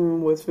that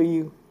was for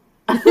you.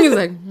 He's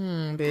like,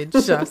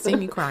 bitch, see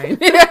me crying.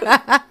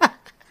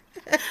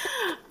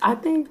 I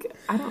think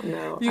I don't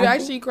know. You I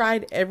actually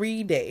cried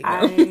every day.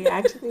 I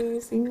actually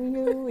seen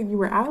you. You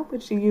were out,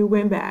 but you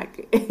went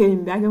back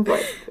and back and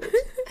forth.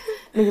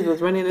 Niggas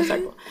was running in a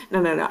circle.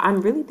 No.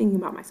 I'm really thinking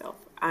about myself.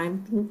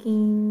 I'm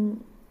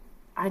thinking.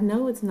 I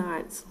know it's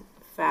not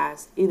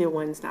fast. Either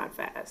one's not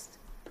fast.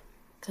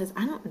 Cause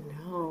I don't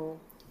know.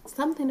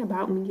 Something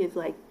about me is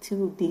like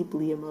too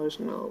deeply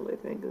emotional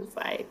with niggas.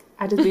 Like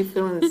I just be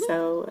feeling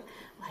so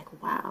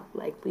like wow.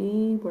 Like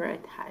we were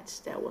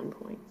attached at one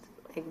point.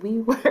 Like we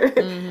were,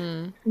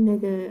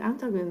 nigga. I'm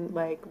talking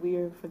like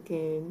we're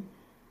fucking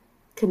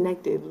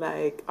connected.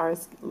 Like our,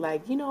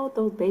 like you know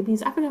those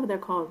babies. I forget what they're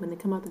called when they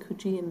come out the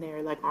coochie and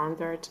their like arms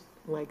are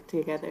like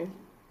together.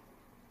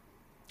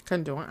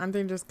 Conjoined? Aren't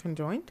they just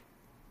conjoined?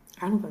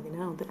 I don't fucking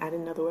know. I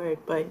didn't know the word,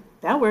 but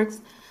that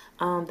works.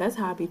 That's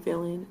how I be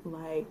feeling.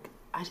 Like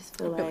I just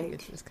feel I feel like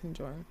it's just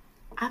conjoined.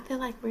 I feel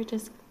like we're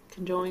just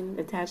conjoined,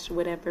 attached,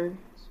 whatever.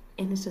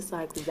 And it's just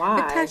like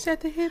why? Attached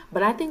at the hip.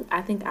 But I think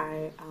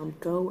I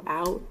go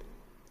out.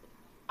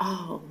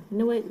 Oh, you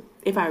know what?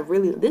 If I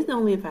really, this is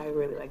only if I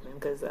really like them,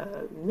 because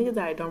niggas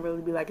that I don't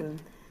really be liking,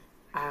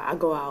 I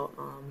go out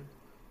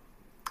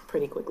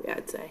pretty quickly,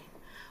 I'd say.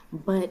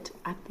 But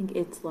I think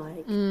it's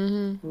like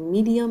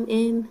medium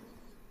in,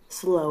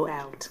 slow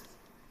out.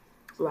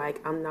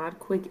 Like I'm not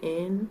quick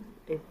in.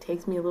 It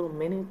takes me a little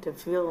minute to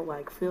feel a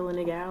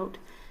nigga out,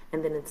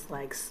 and then it's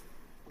like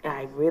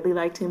I really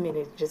liked him, and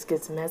it just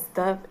gets messed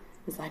up.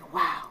 It's like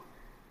wow,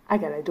 I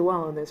gotta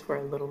dwell on this for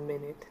a little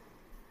minute.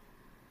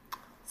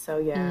 So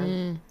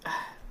yeah,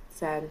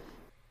 sad.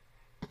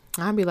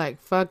 I'd be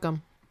like, fuck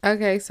them.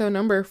 Okay, so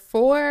number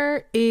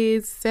 4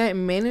 is set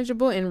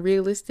manageable and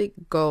realistic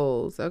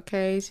goals.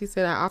 Okay, she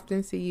said, I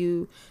often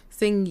see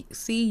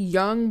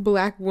young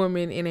black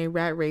women in a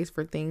rat race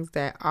for things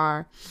that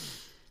are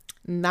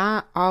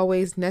not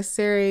always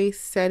necessary,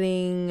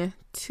 setting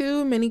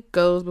too many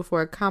goals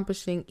before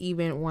accomplishing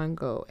even one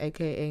goal,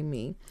 aka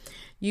me.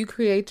 You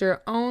create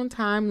your own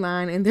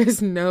timeline and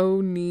there's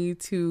no need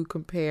to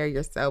compare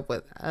yourself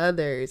with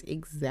others.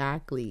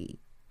 Exactly.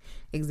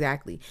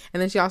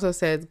 And then she also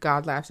says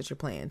God laughs at your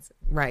plans.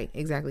 Right,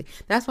 exactly.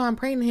 That's why I'm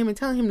praying to him and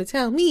telling him to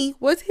tell me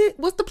what's the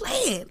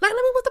plan. Like, let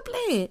me, what's the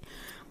plan?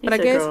 But I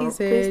guess he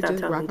said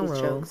just rock and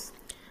roll. Jokes.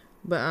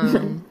 But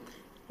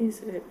He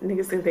said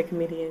niggas think they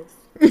comedians.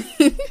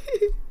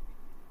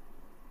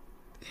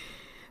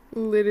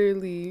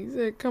 literally, he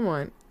said, come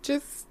on,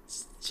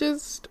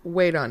 just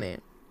wait on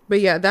it. But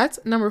yeah, that's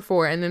number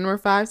 4. And then number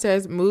 5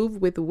 says move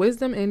with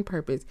wisdom and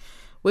purpose.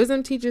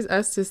 Wisdom teaches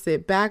us to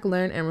sit back,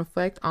 learn, and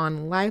reflect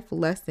on life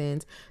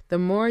lessons. The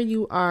more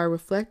you are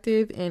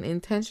reflective and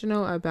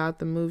intentional about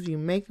the moves you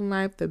make in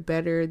life, the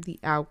better the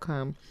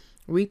outcome.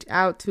 Reach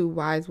out to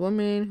wise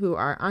women who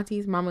are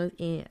aunties, mamas,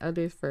 and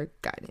others for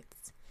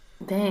guidance.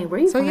 Dang,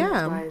 where you find these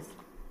wise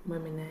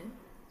women at?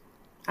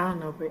 I don't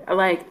know, but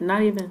like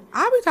not even.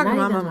 I'll be talking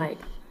about my mama. Like,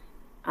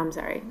 I'm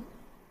sorry,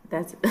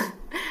 that's.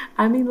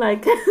 I mean,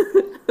 like.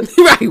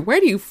 Right,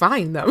 where do you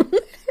find them?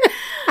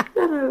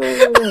 No.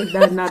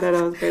 That's not that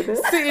I was good.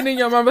 Sitting in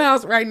your mama's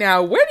house right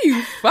now. Where do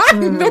you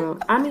find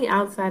them? I mean,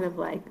 outside of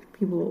like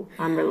people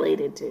I'm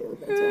related to.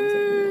 That's what I'm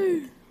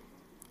saying.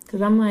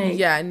 Because I'm like,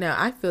 yeah, no,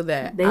 I feel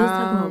that. They was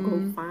talking about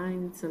go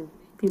find some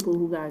people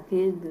who got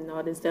kids and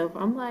all this stuff.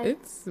 I'm like,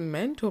 it's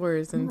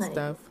mentors and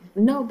stuff.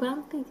 No, but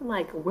I'm thinking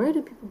like, where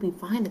do people be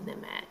finding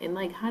them at? And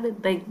like, how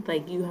did they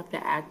like? You have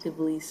to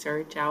actively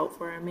search out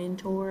for a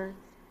mentor.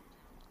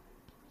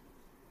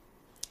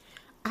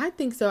 I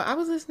think so. I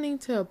was listening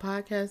to a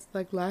podcast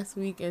like last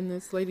week, and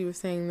this lady was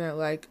saying that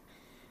like,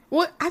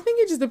 well, I think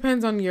it just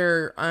depends on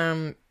your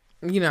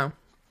you know,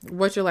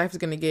 what your life is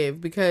gonna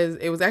give, because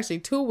it was actually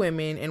two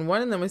women, and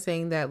one of them was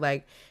saying that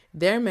like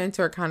their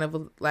mentor kind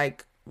of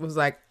like was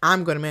like,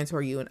 I'm gonna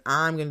mentor you and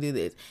I'm gonna do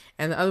this,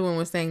 and the other one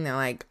was saying that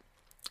like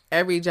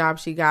every job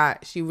she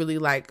got, she really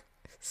like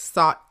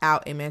sought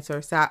out a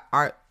mentor,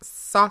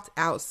 sought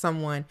out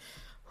someone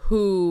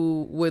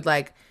who would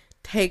like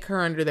take her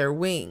under their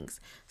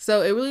wings.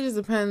 So it really just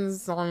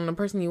depends on the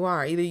person you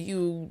are. Either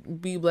you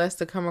be blessed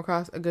to come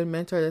across a good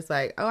mentor that's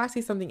like, oh, I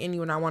see something in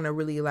you and I want to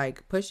really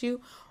like push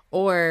you,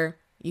 or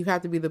you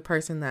have to be the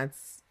person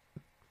that's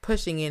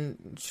pushing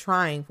and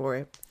trying for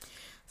it.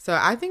 So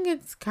I think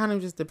it's kind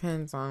of just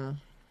depends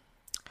on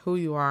who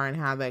you are and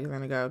how that's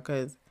going to go,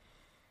 because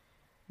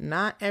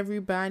not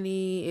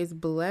everybody is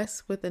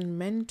blessed with a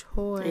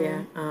mentor.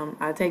 Yeah,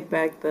 I take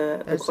back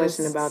the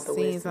question about the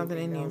wisdom. Something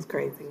in you was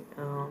crazy.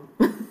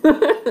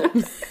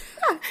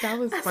 That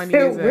was funny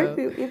as hell.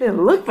 You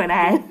didn't look for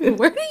that.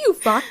 Where do you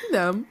find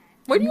them?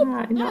 Where do you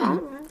find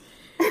them?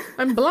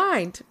 I'm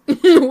blind.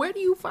 Where do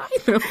you find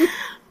them?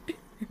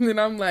 And then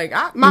I'm like,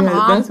 my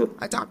mom.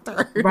 I talked to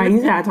her. Right,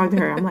 you said I talked to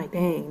her. I'm like,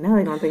 dang, now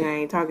they don't think I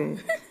ain't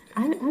talking.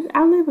 I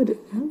live with the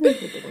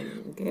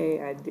women.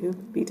 Okay, I do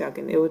be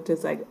talking. It was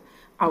just like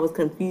I was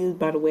confused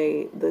by the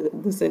way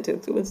the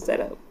sentence was set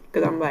up,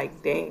 because I'm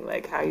like, dang,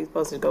 like how are you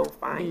supposed to go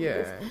find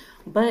this?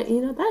 But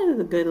you know, that is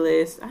a good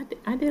list.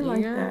 I did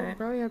like that.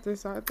 Probably have to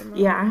start them out.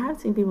 Yeah, I have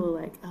seen people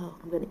like, oh,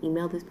 I'm gonna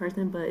email this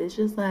person, but it's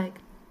just like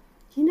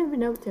you never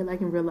know what they're like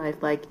in real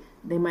life. Like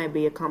they might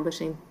be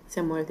accomplishing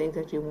similar things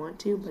that you want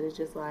to, but it's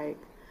just like,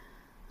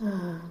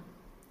 I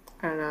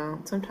don't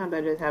know. Sometimes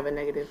I just have a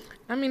negative.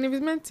 I mean, if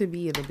it's meant to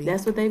be, it'll be.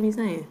 That's what they be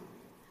saying.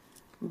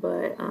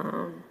 But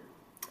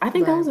I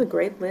think that was a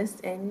great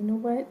list. And you know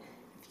what?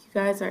 If you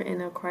guys are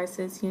in a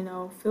crisis, you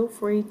know, feel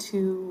free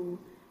to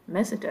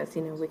message us.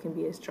 You know, we can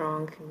be a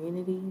strong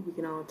community. We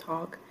can all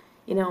talk.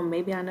 You know,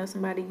 maybe I know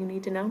somebody you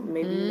need to know.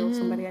 Maybe you know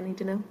somebody I need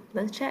to know.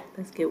 Let's chat.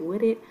 Let's get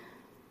with it.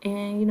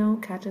 And, you know,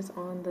 catch us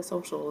on the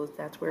socials.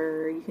 That's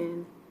where you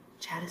can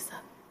chat us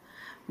up.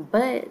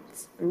 But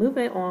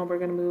moving on, we're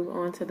going to move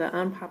on to the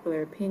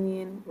unpopular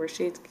opinion, where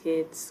shit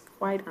gets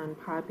quite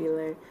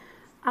unpopular.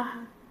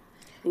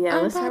 Yeah,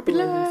 let's start with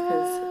Lindsay's,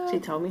 because she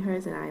told me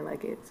hers and I ain't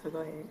like it. So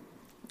go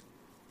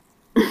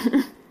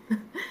ahead.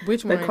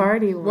 Which one? The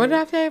Cardi one. What did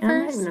I say first?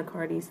 I'm not even a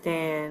Cardi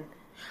stan.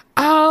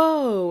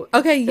 Oh,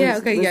 okay, yeah,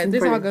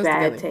 This all goes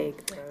together. Take,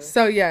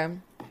 so yeah,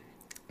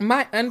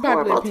 my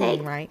unpopular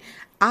opinion, right?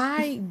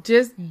 I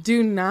just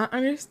do not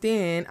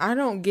understand. I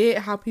don't get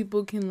how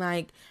people can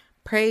like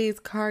praise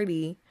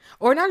Cardi,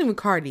 or not even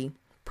Cardi,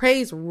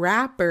 praise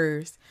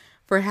rappers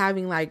for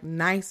having like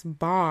nice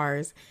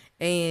bars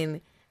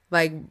and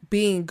like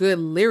being good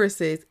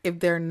lyricists if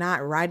they're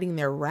not writing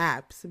their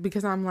raps.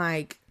 Because I'm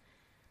like,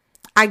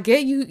 I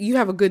get you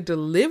have a good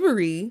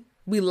delivery.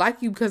 We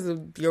like you because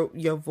of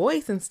your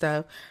voice and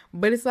stuff,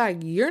 but it's like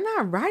you're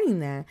not writing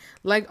that.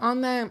 Like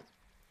on that,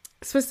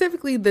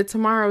 specifically the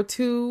Tomorrow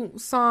 2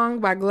 song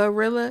by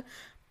Glorilla,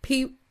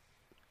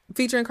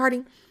 featuring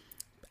Cardi.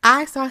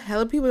 I saw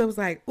hella people that was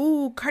like,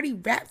 ooh, Cardi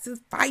raps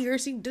is fire.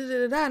 She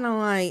da-da-da-da. And I'm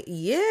like,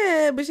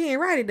 yeah, but she ain't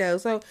write it though.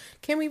 So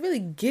can we really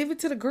give it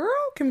to the girl?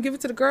 Can we give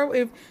it to the girl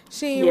if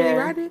she ain't really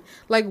write it?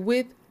 Like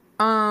with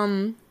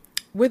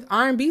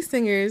R&B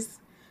singers,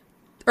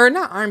 or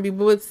not R&B,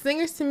 but with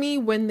singers, to me,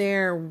 when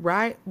they're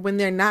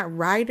not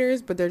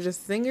writers, but they're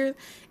just singers,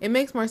 it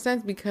makes more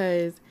sense,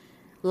 because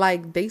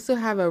like they still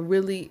have a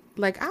really,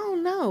 like, I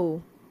don't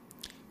know.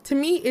 To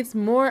me, it's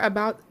more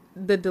about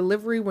the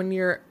delivery when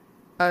you're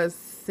a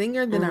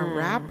singer than a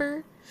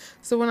rapper.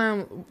 So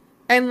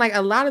and like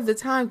a lot of the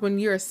times when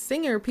you're a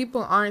singer,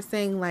 people aren't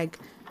saying like,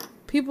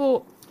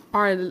 people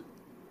are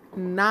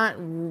not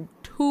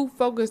too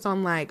focused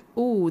on like,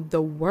 ooh,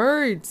 the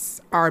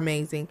words are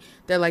amazing.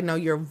 They're like, no,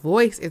 your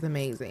voice is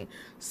amazing.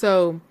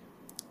 So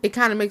it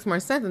kind of makes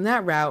more sense in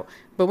that route.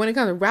 But when it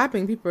comes to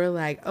rapping, people are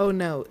like, oh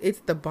no,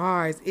 it's the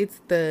bars,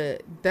 it's the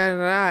da da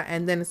da,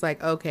 and then it's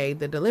like, okay,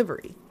 the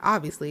delivery,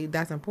 obviously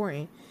that's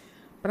important.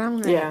 But I'm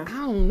like, Yeah. I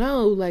don't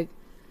know, like,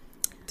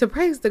 to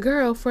praise the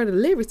girl for the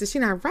lyrics that she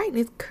not writing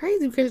is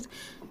crazy because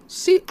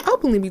she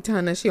openly be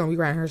telling us she don't be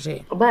writing her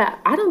shit. But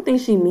I don't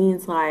think she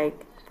means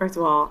like. First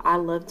of all, I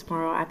love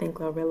Tomorrow. I think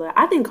Glorilla.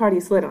 I think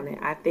Cardi slid on it.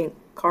 I think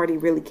Cardi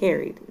really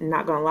carried.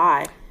 Not gonna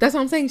lie. That's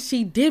what I'm saying.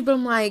 She did, but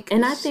I'm like,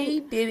 And I she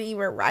think, didn't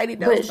even write it.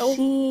 but So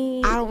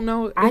she. I don't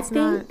know. I It's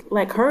not. think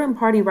like her and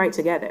Party write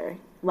together.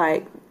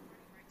 Like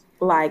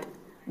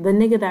the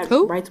nigga that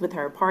Who? writes with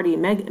her, Party,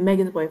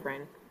 Megan's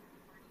boyfriend.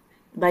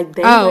 Like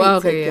they Oh, write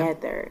okay, yeah.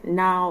 together.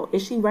 Now,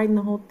 is she writing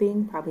the whole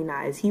thing? Probably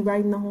not. Is he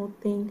writing the whole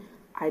thing?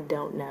 I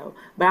don't know.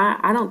 But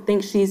I don't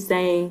think she's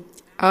saying.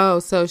 Oh,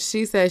 so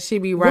she said she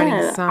be writing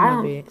Yeah, some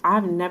of it.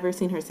 I've never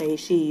seen her say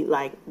she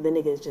like the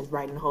nigga is just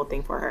writing the whole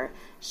thing for her.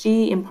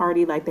 She and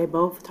Party like they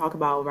both talk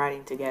about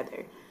writing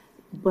together.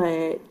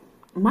 But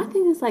my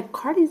thing is like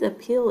Cardi's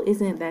appeal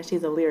isn't that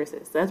she's a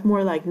lyricist. That's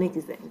more like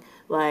Nicki's thing.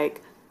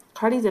 Like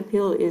Cardi's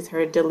appeal is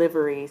her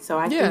delivery. So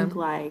I Yeah. think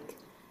like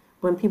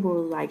when people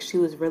were like she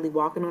was really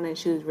walking on it,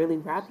 she was really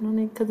rapping on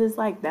it, because it's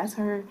like that's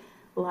her.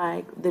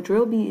 Like the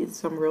drill beat is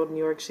some real New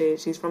York shit.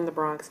 She's from the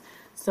Bronx,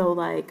 so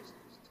like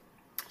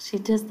she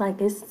just like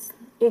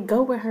it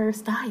go with her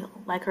style,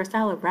 like her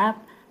style of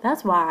rap.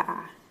 That's why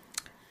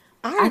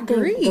I I think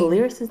agree. the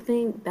lyricist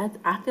thing, that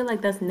I feel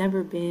like that's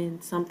never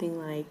been something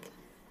like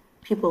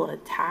people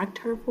attacked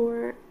her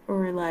for,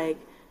 or like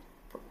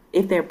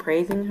if they're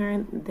praising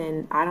her,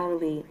 then I don't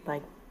really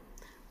like.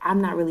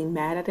 I'm not really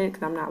mad at it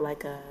because I'm not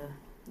like a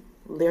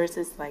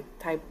lyricist like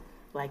type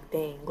like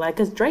thing. Like,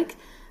 cause Drake,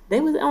 they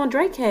was on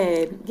Drake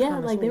head, yeah.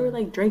 Like they were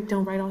like Drake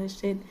don't write all his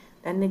shit.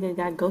 That nigga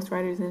got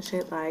ghostwriters and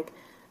shit. Like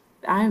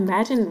I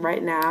imagine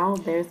right now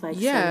there's like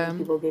so Yeah. many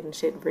people getting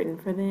shit written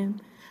for them.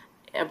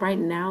 Right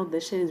now,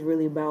 this shit is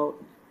really about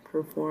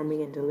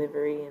performing and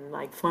delivery and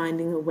like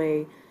finding a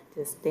way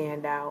to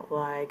stand out.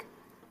 Like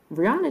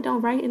Rihanna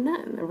don't write in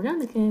nothing.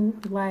 Rihanna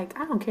can like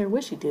I don't care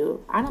what she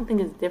do. I don't think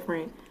it's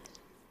different.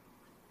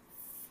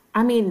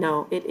 I mean,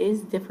 no, it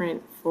is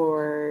different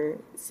for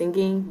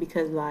singing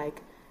because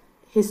like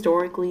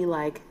historically,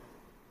 like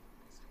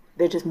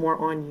they're just more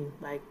on you.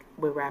 Like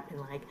with rapping,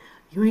 like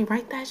you ain't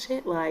write that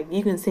shit. Like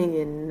you can sing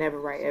and never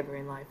write ever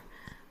in life.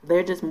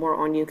 They're just more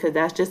on you because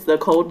that's just the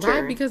culture.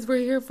 Right, because we're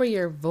here for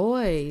your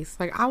voice.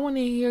 Like I want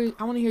to hear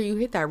you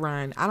hit that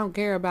run. I don't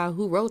care about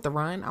who wrote the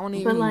run. I want to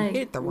hear But you like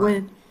hit the run.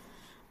 with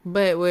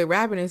But with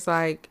rapping, it's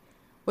like,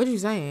 what you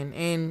saying?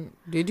 And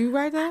did you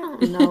write I that?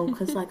 don't know,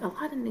 cause like a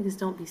lot of niggas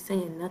don't be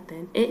saying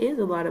nothing. It is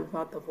a lot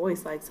about the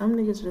voice. Like some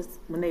niggas just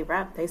when they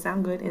rap, they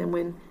sound good, and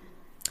when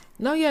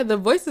No, yeah, the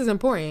voice is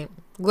important.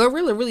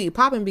 Glorilla really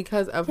popping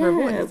because of her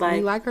Yeah, voice. like-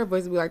 We like her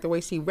voice. We like the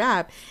way she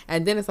rap,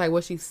 and then it's like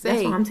what she say.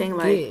 that's what I'm saying.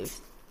 Like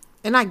gives.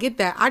 And I get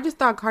that. I just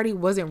thought Cardi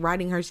wasn't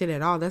writing her shit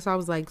at all. That's why I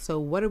was like, so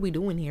what are we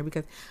doing here?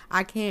 Because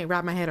I can't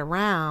wrap my head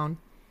around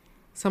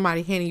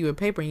somebody handing you a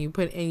paper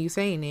and you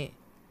saying it,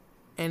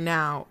 and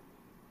now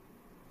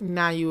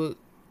your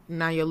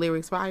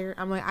lyrics fire.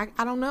 I'm like,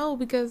 I don't know,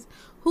 because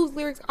whose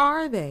lyrics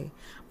are they?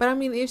 But I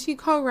mean, if she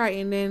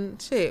co-writing, then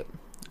shit,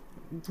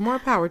 more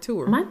power to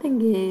her. my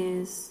thing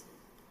is,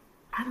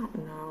 I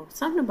don't know,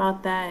 something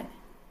about that.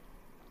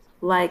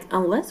 Like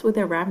unless what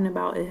they're rapping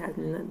about it has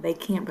they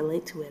can't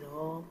relate to it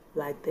all.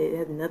 Like it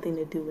has nothing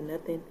to do with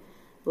nothing,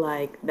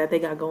 like that they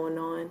got going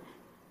on.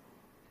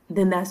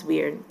 Then that's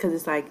weird because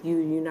it's like you're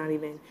not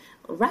even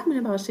rapping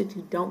about shit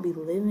you don't be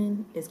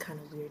living is kind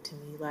of weird to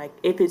me. Like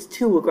if it's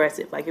too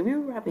aggressive, like if you're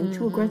rapping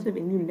too aggressive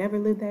and you never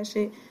live that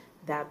shit,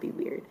 that'd be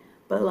weird.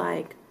 But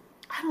like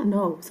I don't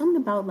know,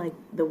 something about like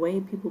the way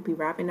people be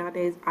rapping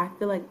nowadays. I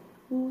feel like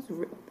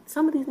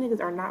some of these niggas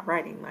are not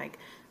writing. Like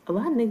a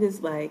lot of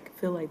niggas like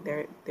feel like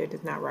they're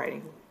just not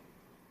writing.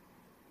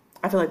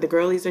 I feel like the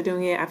girlies are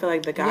doing it. I feel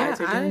like the guys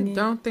are doing it. I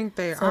don't think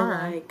they So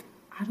are. like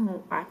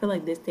I feel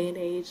like this day and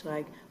age,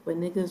 like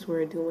when niggas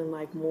were doing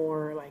like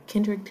more like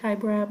Kendrick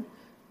type rap,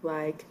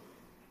 like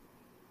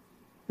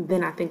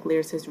then I think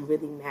lyricists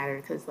really matter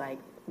because like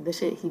the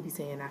shit he be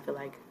saying I feel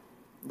like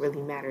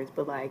really matters.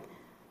 But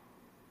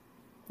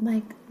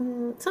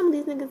some of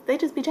these niggas they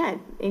just be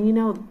chatting, and you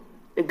know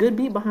a good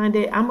beat behind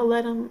it, I'ma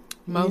let them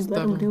Most let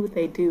of them them. do what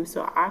they do.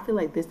 So I feel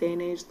like this day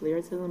and age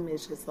lyricism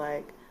is just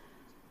like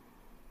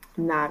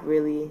not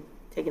really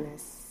taken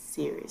as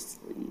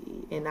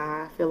seriously, and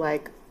I feel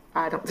like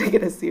I don't take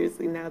it as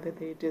seriously now that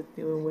they're just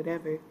doing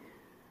whatever.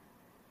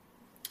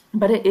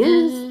 But it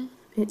is No,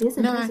 I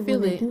impressive feel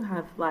when they it. do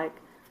have like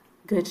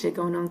good shit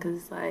going on because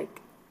it's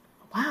like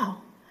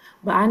wow.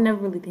 But I never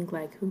really think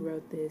like who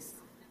wrote this.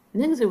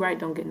 Niggas who write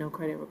don't get no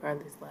credit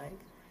regardless.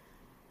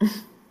 Like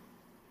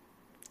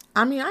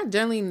I mean, I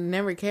generally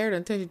never cared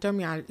until she told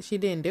me she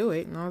didn't do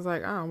it, and I was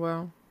like, oh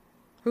well,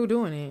 who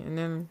doing it? And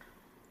then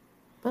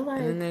but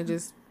like they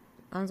just,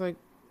 I was like,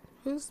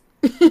 who's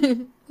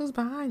who's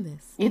behind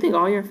this? you think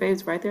all your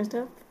faves write their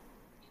stuff?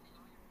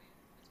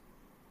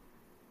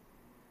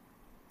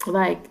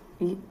 Like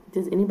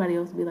does anybody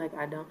else be like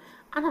I don't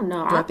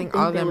know. Do I think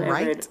all of them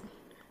write?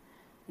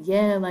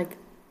 Yeah, like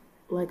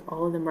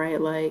all of them write.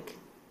 Like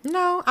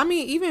No, I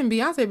mean, even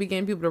Beyonce be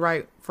getting people to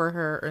write for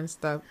her and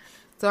stuff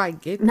So I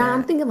get Now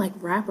I'm that. thinking like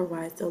rapper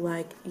wise. So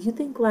like, you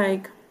think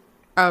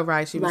Oh,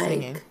 right. She was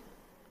singing. like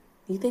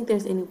you think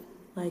there's any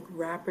like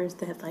rappers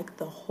that like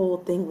the whole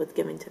thing was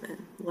given to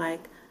them?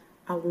 Like,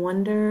 I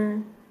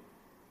wonder.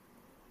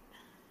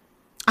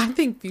 I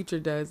think Future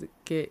does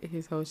get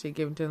his whole shit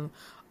given to him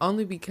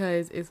only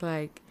because it's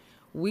like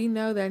we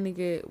know that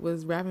nigga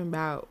was rapping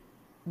about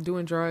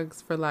doing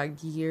drugs for like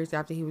years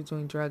after he was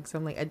doing drugs. So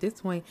I'm like, at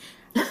this point,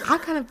 I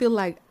kind of feel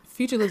like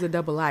Future lives a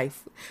double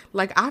life.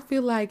 Like I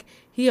feel like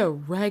he a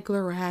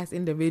regular ass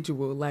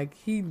individual. Like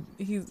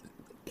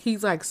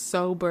he's like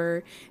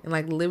sober and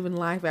like living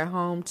life at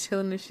home,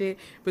 chilling and shit.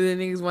 But then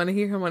niggas want to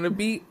hear him on the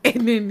beat,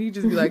 and then he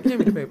just be like, "Give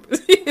me the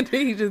papers," and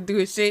then he just do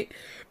his shit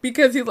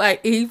because he's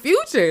like he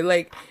Future.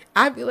 Like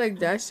I feel like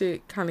that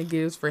shit kind of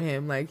gives for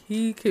him. Like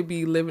he could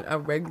be living a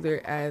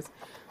regular ass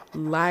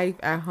life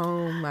at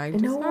home, like You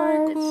know just all right,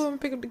 what? cool. I'm gonna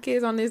pick up the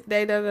kids on this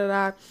day, da da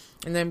da,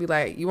 and then be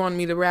like, "You want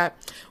me to rap?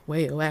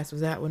 Wait, your ass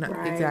was that one?"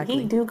 Right. He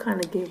Exactly. do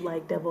kind of give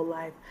like double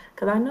life.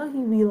 Cause I know he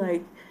be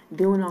like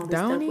doing all this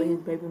Don't stuff with he?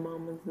 his baby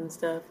mamas and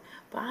stuff.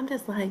 But I'm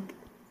just like,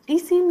 he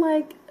seemed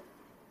like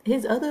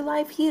his other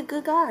life, he a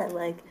good guy.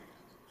 Like,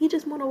 he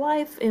just want a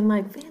wife and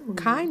like family.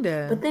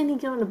 Kinda. But then he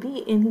get on the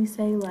beat and he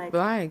say like,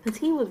 Like, cause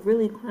he was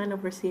really crying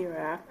over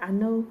Sierra. I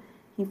know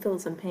he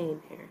feels some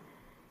pain there.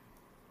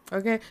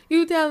 okay,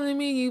 you telling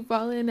me you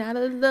falling out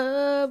of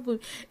love?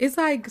 It's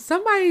like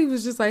somebody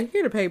was just like,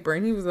 "Here the paper,"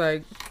 and he was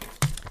like,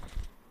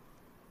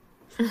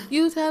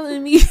 "You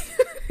telling me?"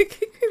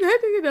 That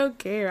nigga don't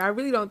care. I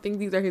really don't think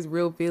these are his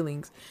real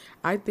feelings.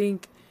 I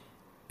think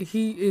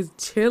he is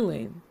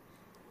chilling,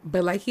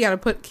 but like he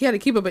had to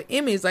keep up an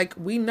image. Like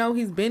we know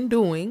he's been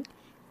doing,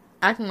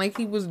 acting like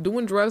he was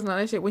doing drugs and all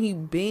that shit when he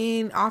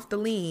been off the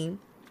lean.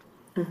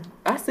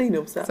 I seen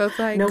him so. So it's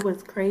like, Know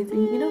what's crazy?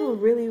 You know who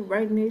really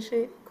writing his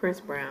shit?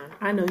 Chris Brown.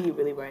 I know he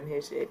really writing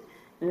his shit.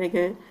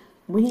 Nigga,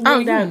 when he oh,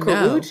 yelled you out know,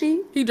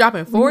 Karuchi, he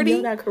dropping when he 40.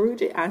 yelled out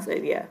Karuchi, I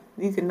said, yeah,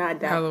 you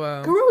cannot doubt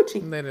LOL.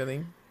 Karuchi.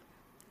 Literally.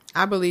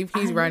 I believe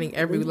he's I writing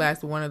every believe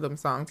last one of them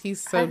songs.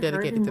 He's I so heard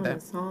dedicated him to on a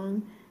that.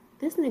 song.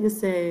 This nigga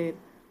said,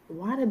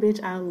 "Why the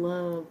bitch I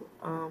love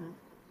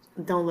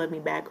don't love me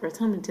back," or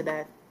something to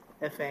that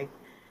effect.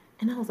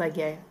 And I was like,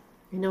 yeah,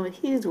 you know what?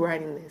 He's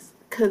writing this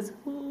because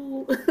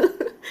who?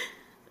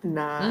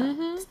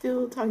 Nah,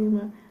 still talking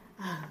about.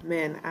 Ah,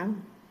 man,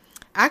 I'm.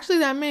 Actually,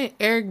 that meant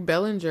Eric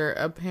Bellinger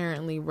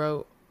apparently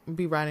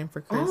be writing for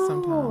Chris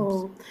sometimes.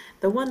 Oh,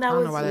 the one I that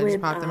don't know was why that just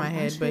with popped in my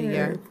head, but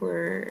yeah. Usher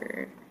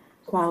for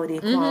quality.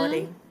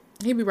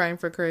 He be writing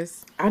for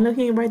Chris. I know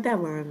he ain't write that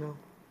line though.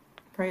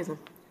 Praise him.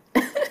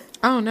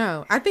 Oh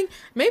no. I think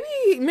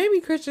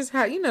maybe Chris just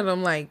had,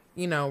 them like,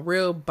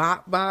 real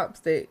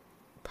bops that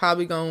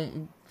probably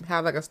gonna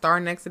have like a star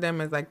next to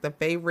them as like the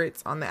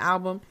favorites on the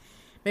album.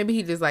 Maybe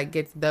he just like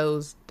gets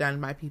those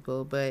done by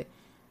people, but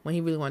when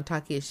he really want to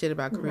talk his shit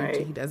about Karuchi,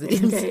 Right. he does it Okay,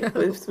 himself.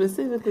 but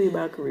specifically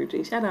about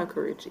Karuchi. Shout out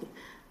Karuchi.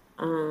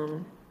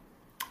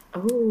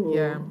 Oh.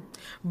 Yeah.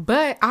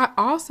 But I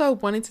also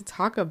wanted to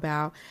talk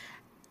about,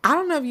 I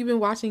don't know if you've been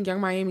watching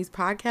Young Miami's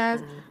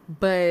podcast,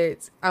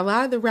 but a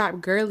lot of the rap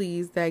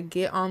girlies that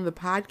get on the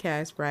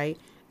podcast, right?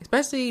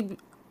 Especially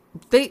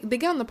they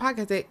get on the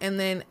podcast and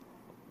then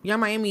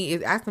Young Miami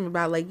is asking them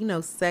about like,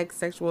 sex,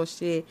 sexual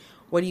shit.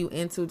 What are you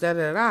into? Da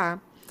da da.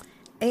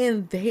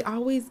 And they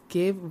always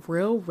give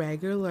real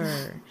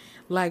regular,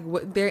 like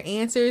what their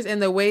answers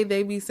and the way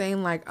they be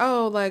saying like,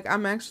 oh, like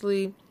I'm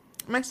actually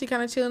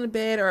kind of chilling in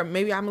bed, or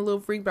maybe I'm a little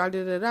freak, blah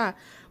da da da.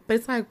 But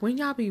it's like when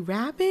y'all be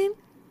rapping,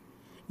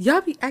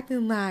 y'all be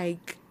acting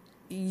like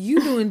you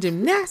doing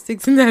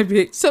gymnastics in that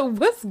bitch. So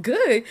what's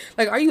good?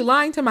 Like, are you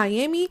lying to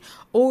Miami,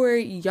 or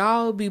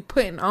y'all be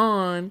putting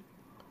on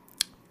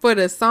for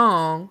the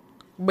song,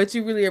 but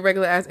you really a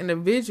regular ass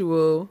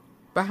individual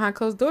behind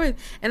closed doors?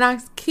 And I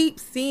keep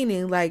seeing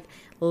it like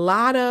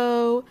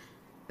Lotto,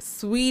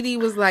 Sweetie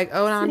was like,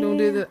 oh, I don't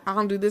do this, I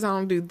don't do this, I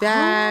don't do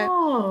that.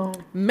 Oh.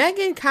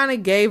 Megan kind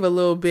of gave a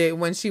little bit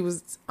when she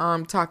was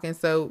talking,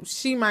 so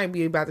she might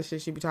be about the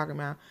shit she be talking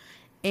about.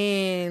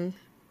 And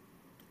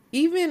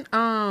even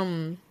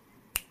JT,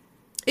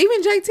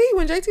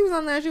 when JT was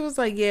on there, she was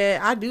like, yeah,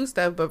 I do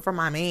stuff, but for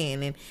my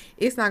man, and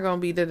it's not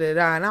gonna be da da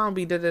da, and I don't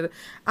be da da da.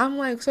 I'm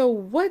like, so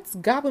what's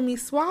gobble me,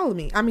 swallow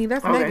me? I mean,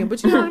 that's Okay. Megan,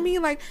 but you know what I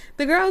mean? Like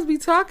the girls be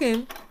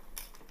talking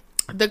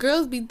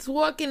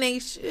they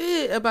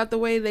shit about the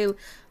way they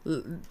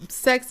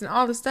sex and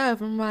all the stuff.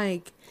 I'm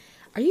like,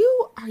 are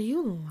you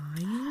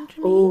lying to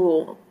me?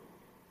 Oh.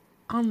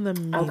 On the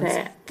music?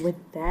 Okay, with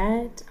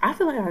that, I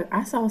feel like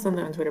I saw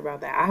something on Twitter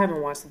about that. I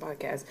haven't watched the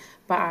podcast,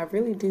 but I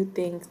really do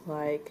think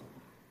like,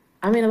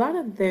 I mean, a lot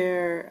of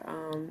their,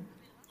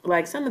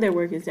 like some of their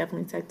work is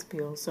definitely sex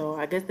appeal. So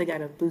I guess they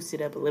gotta boost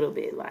it up a little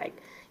bit.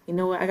 Like, you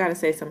know what? I gotta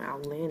say some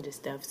outlandish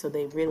stuff so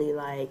they really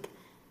like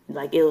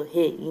it'll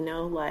hit.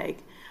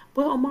 Like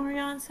what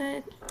Omarion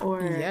said,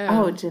 or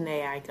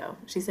Janae Aiko.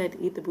 She said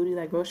eat the booty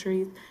like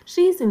groceries.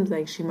 She seems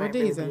like she might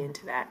really be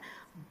into that,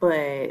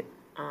 but.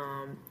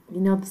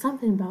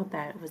 Something about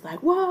that was like,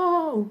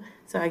 whoa.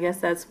 So I guess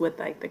that's what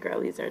like the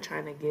girlies are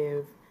trying to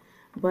give.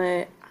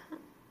 But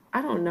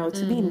I don't know,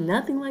 to be Mm-hmm.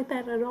 nothing like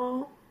that at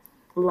all,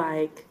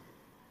 like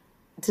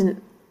to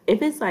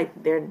if it's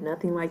like they're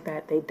nothing like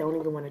that, they don't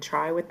even want to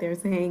try what they're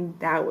saying,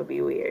 that would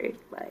be weird.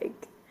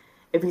 Like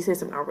if you say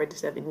some outrageous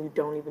stuff and you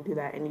don't even do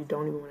that and you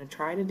don't even want to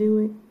try to do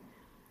it,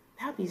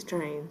 that'd be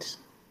strange.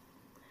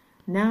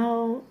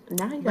 Now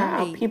you got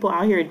Right. people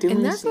out here And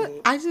doing that's what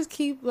shit. I just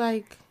keep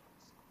like,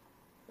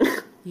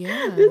 This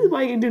yeah. is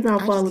why you do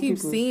not I just follow keep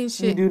people seeing you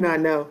shit. do not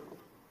know.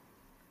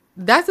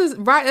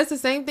 Right. That's the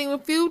same thing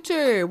with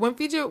Future. When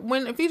Future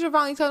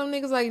finally told them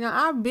niggas like,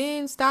 "Now I've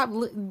been stopped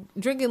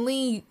drinking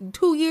lean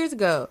 2 years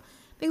ago."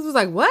 Niggas was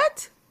like,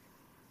 "What?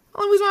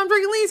 Only reason why I'm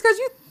drinking lean is because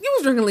you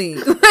was drinking lean."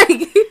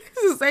 Like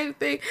it's the same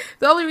thing.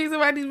 The only reason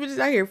why these bitches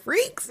out here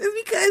freaks is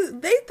because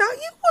they thought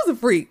you was a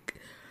freak.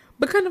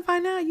 But come to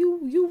find out,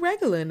 you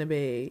regular in the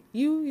bed.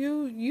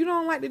 You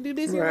don't like to do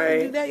this. You don't like to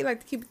do Right. that. You like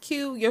to keep it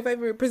cute. Your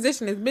favorite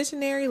position is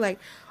missionary. Like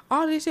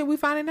all this shit we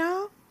finding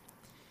out.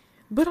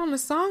 But on the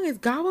song, it's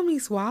gobble me,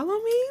 swallow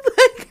me.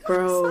 Like,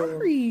 I'm Bro.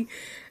 sorry.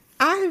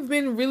 I have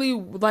been really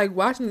like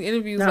watching the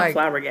interviews. Not Like these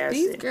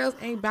flabbergasted. girls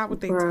ain't about what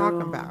they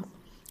talking Bro. about.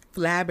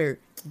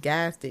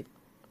 Flabbergasted.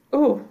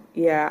 Oh,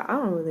 yeah, I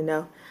don't really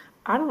know.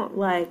 I don't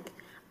like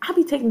I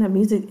be taking the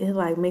music, it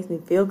like makes me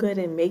feel good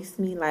and makes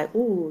me like,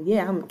 ooh,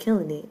 yeah, I'm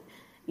killing it.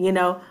 You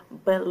know?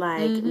 But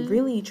like Mm-hmm.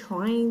 really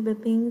trying the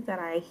things that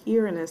I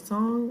hear in a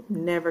song,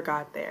 never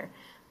got there.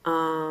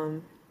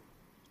 Um,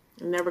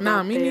 never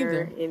Nah, got me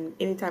there neither. in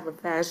any type of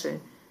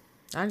fashion.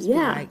 I just be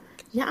Yeah. like,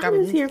 Yeah, I'm gobble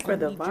just me, here for swallow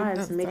the me, drip, vibes,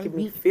 don't fuck making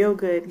me me. feel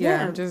good.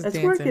 Yeah, Yeah, just a twerk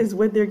dancing. is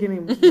what they're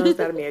getting most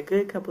out of me. A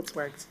good couple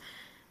twerks.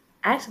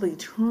 Actually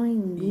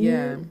trying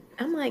Yeah, new.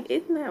 I'm like,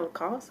 isn't that a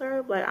cough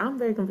syrup? Like, I'm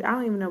very confused. I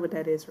don't even know what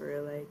that is for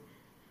real. Like,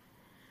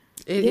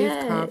 it is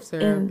yeah, cough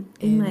syrup and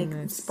in like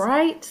this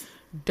Sprite.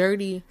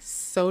 dirty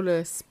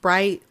soda,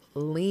 Sprite,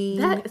 lean.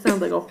 That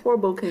sounds like a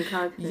horrible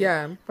concoction.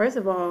 Yeah, First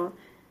of all,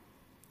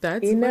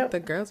 that's you what know, the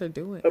girls are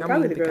doing. but I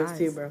probably mean, the the girls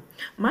too, guys. bro.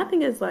 My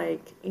thing is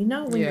like,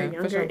 when you're Yeah, for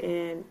younger sure.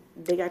 and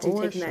they got you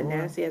For taking that sure.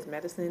 nasty ass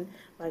medicine,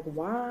 like,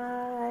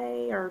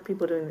 why are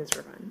people doing this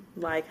for fun?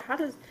 Like, how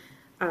does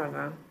I don't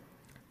know.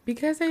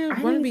 Because they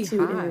I want to need be to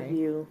high.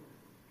 interview.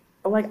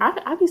 Like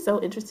I'd be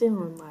so interested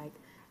in like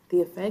the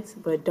effects,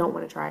 but don't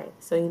want to try it.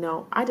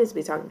 So I just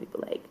be talking to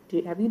people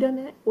like, have you done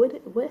that?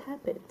 What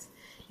happens?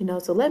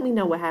 So let me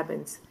know what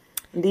happens.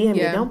 DM me.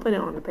 Yeah. Don't put it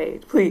on the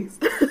page, please.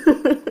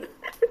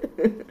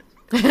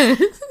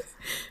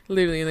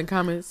 Literally in the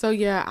comments. So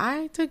yeah,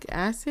 I took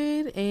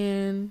acid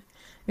and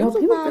it No, was a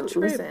people wild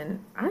trip.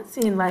 listen. I've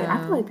seen like I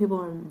feel No like people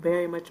are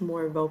very much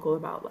more vocal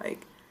about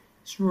like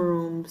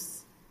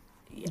shrooms.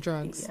 Yeah,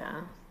 drugs.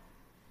 yeah,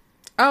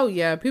 Oh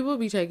yeah, people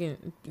be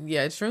taking.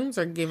 Yeah, shrooms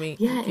are giving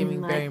yeah, and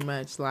giving very like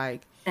much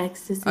like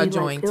ecstasy, a like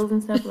joint. pills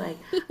and stuff. Like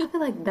I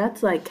feel like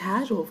that's like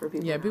casual for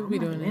people Yeah, now. people I'm be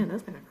like, doing it. man,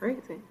 that's kind of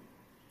crazy.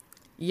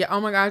 Yeah.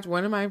 Oh my gosh,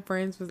 one of my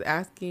friends was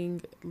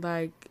asking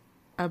like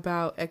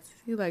about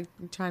ecstasy, like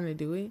trying to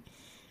do it,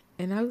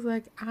 and I was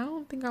like, I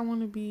don't think I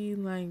want to be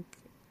like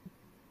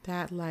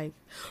that, like,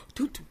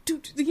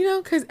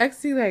 because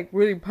ecstasy like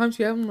really pumps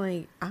you up. I'm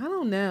like, I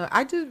don't know.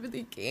 I just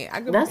really can't.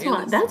 I could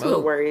barely That's what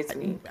smoke. worries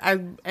me.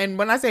 And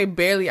when I say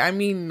barely, I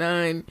mean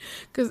none,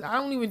 because I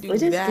don't even do It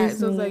just that. gives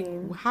So it's like,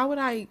 me how would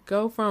I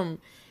go from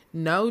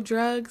no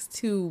drugs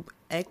to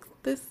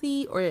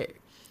ecstasy or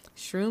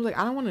shrooms? Like,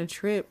 I don't want to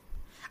trip.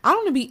 I don't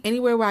want to be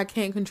anywhere where I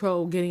can't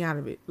control getting out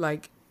of it.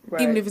 Like,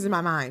 even right. if it's in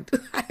my mind.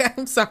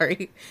 I'm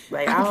sorry,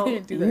 Like I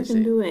can't do you that can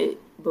shit. do it,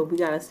 but we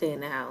gotta stay in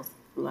the house.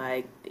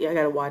 Like I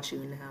gotta watch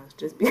you in the house,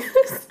 just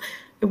because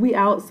if we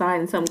outside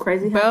and something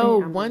crazy Bro,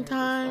 happen, I'm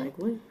nervous. Like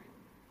what?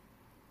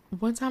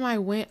 one time I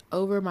went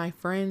over my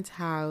friend's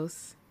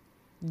house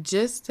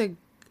just to, I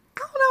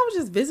don't know, I was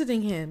just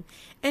visiting him.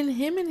 And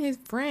him and his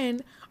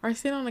friend are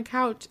sitting on the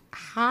couch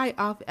high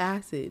off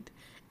acid.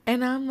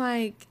 And I'm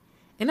like,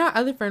 and our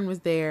other friend was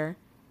there.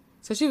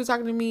 So she was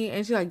talking to me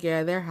and she's like,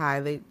 yeah, they're high.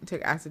 They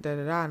took acid, da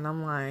da da. And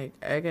I'm like,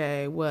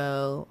 okay,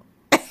 well,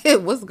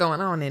 what's going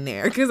on in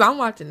there? Because I'm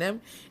watching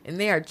them and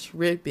they are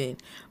tripping.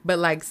 But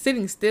like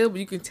sitting still, but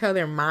you can tell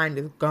their mind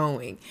is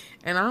going.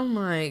 And I'm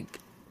like,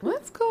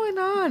 what's going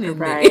on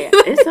in there? Right.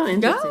 It's so Y'all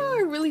interesting.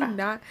 are really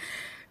not.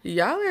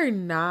 Y'all are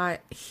not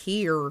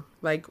here,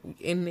 like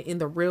in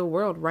the real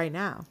world right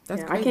now.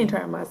 That's Yeah, I can't crazy.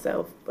 try it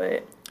myself,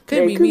 but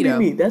Could be it could me be though.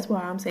 me. That's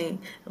why I'm saying,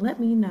 let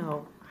me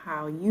know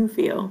how you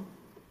feel.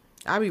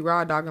 I be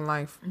raw dogging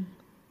life.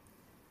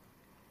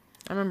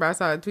 I remember I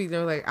saw a tweet. They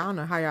were like, I don't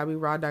know how y'all be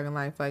raw dogging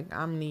life. Like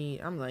I'm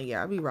like,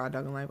 yeah, I be raw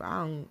dogging life.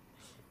 I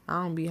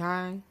don't be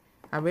high.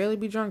 I barely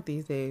be drunk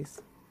these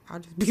days. I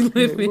just be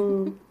living,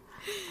 Well,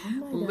 oh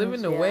my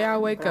living gosh, the way yeah. I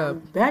wake But I'm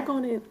up. back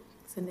on it.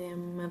 Sunday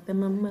month of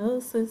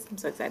mimosas. I'm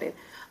so excited.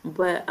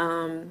 But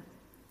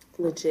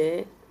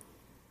legit,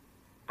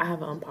 I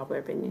have an unpopular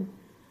opinion.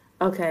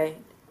 Okay,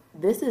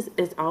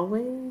 it's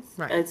always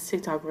Right. it's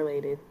TikTok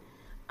related.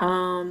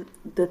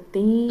 The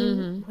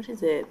theme, what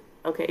is it?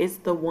 Okay, it's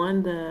the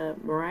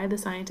Mariah the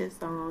Scientist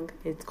song.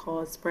 It's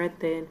called Spread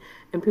Thin,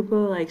 and people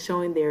are like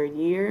showing their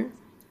year.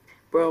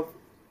 Bro,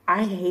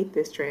 I hate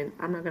this trend.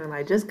 I'm not gonna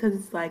lie. Just because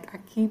it's like I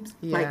keep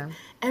like Yeah.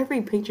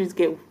 every pictures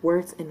get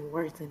worse and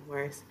worse and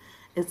worse.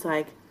 It's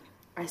like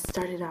I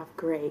started off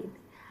great.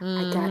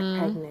 I got Mm-hmm.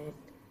 pregnant.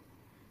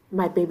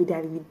 My baby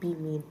daddy beat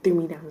me and threw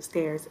me down the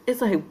stairs. It's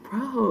like,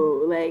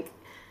 bro, like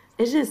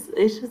it's just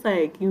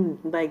like you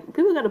like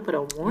people got to put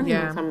a warning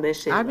on Yeah. some of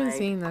this shit. I've been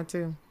seeing that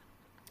too.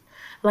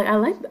 I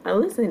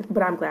listen,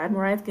 but I'm glad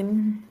Mariah's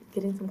getting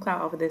some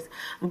clout off of this.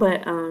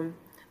 But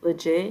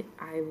legit,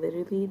 I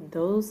literally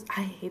those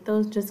I hate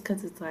those just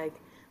because it's like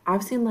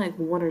I've seen like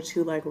one or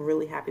two like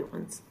really happy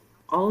ones.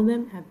 All of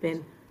them have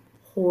been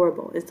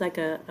horrible. It's like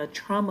a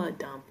trauma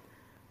dump,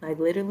 like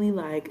literally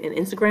like an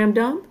Instagram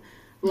dump.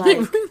 It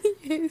Like really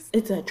is.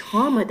 it's a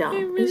trauma It dump.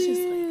 It's really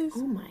just like, is.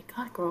 oh my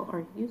god, girl,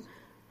 are you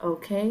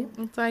okay?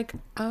 It's like,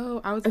 oh,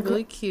 I was Okay.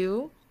 really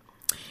cute.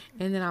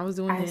 And then I was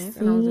doing I this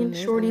and I was doing seen this.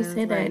 And Shorty then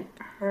say it's that like,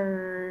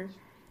 her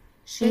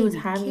she was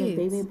baby, having a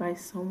baby kids. by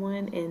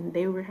someone and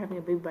they were having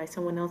a baby by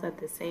someone else at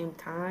the same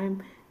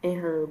time and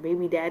her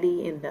baby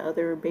daddy and the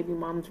other baby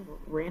moms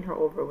ran her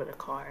over with a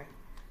car.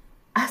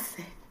 I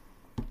said,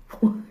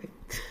 what?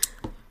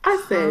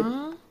 I said,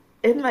 Huh?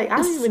 and like I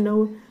don't even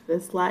know the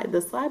slide.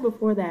 The slide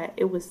before that,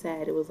 it was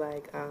sad. It was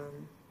like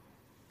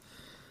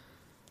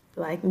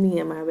me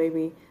and my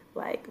baby,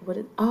 like what?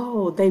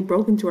 Oh, they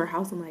broke into her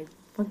house and like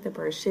fucked up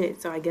her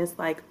shit. So I guess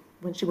like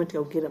when she went to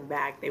go get them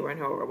back, they ran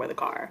her over with a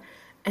car.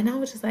 And I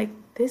was just like,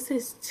 this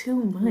is too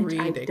much.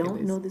 I don't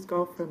Ridiculous. know this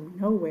girl from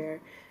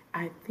nowhere.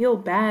 I feel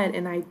bad,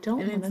 and I And don't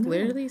want to it's know.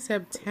 literally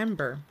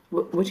September.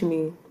 What you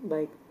mean?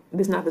 Like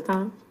this not the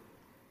time?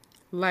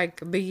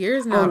 Like, the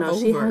year's Oh not no,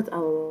 she over. has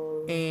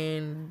a.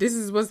 And this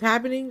is what's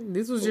happening?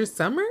 This was your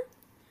summer?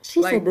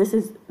 She said Like, this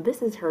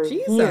is her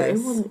year. It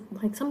Jesus.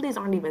 wasn't like some days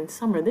aren't even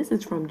summer. This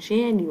is from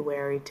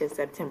January to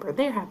September.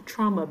 They have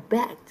trauma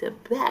back to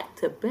back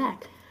to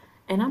back,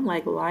 and I'm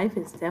like, life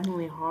is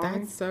definitely hard,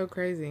 That's so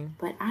crazy.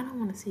 but I don't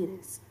want to see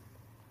this.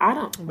 I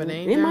don't. But it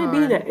ain't It that might be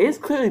hard. that it's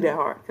clearly that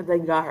hard because they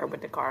got her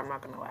with the car. I'm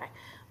not gonna lie,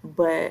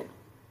 but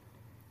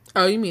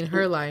Oh, you mean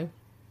her life?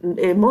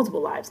 in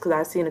multiple lives because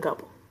I've seen a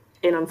couple,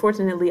 and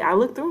unfortunately, I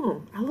looked through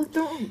them. I looked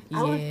through them.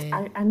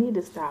 Yeah. I need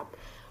to stop,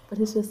 but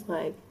it's just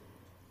like,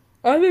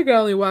 I think I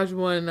only watched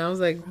one and I was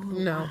like, bro,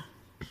 no.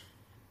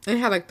 It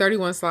had like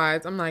 31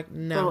 slides. I'm like, bro,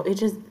 no. it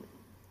just You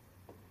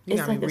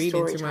it's got me like a reading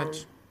story too time.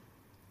 much.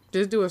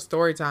 Just do a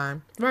story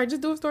time. Right,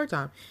 just do a story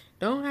time.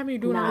 Don't have me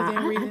doing all this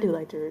Nah, damn I do reading.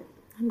 like to read.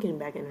 I'm getting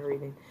back into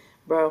reading,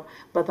 bro.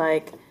 But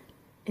like,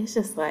 it's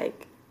just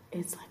like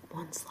it's like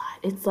one slide.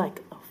 It's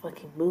like a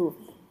fucking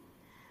movie.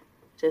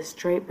 Just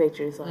straight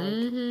pictures, like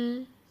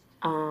Mm-hmm.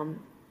 um,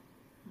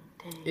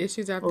 dang,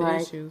 Issues after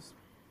like issues.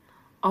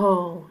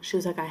 oh, she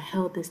was like I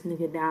held this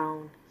nigga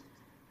down.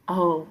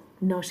 Oh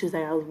no, she was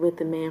like I was with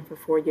the man for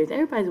 4 years.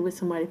 Everybody's with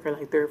somebody for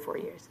like 3 or 4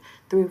 years.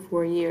 3 or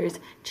 4 years,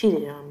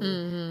 cheated on me,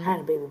 Mm-hmm. had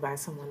a baby by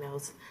someone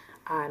else.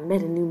 I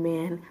met a new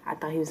man. I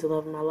thought he was the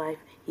love of my life.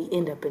 He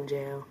ended up in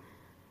jail.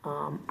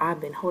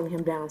 I've been holding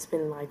him down,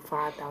 spending like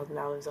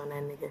 $5,000 on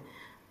that nigga.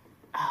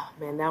 Oh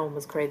man, that one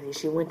was crazy.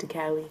 She went to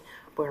Cali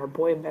with her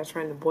boy best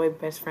friend. The boy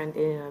best friend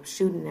ended up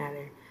shooting at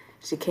her.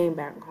 She came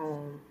back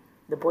home.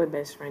 The boy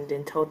best friend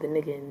then told the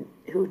nigga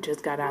who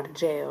just got out of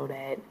jail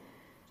that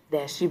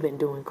she been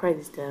doing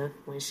crazy stuff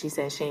when she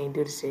said she ain't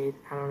do the shit.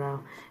 I don't know.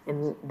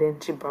 And then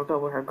she broke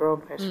up with her girl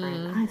best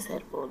friend. I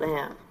said, well,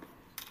 damn.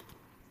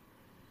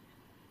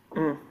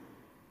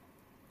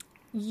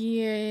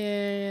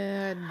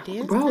 Yeah,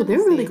 that's Bro, kind they're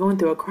of really sick. going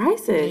through a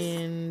crisis.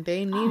 And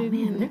they Oh man, they're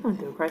needed. going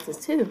through a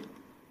crisis too.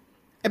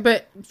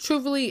 But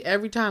truthfully,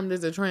 every time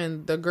there's a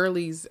trend, the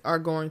girlies are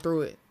going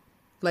through it.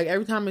 Like,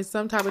 every time it's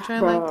some type of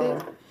trend like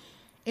this, Bro,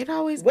 it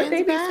always what they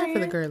ends be bad for the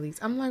saying? girlies.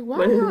 I'm like, why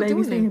What are is y'all they be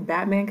doing saying? it?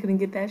 Batman couldn't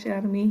get that shit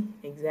out of me?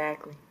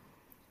 Exactly.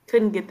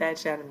 Couldn't get that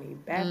shit out of me.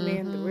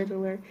 Batman, the Mm-hmm.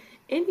 Riddler,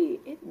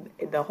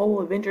 the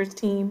whole Avengers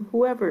team,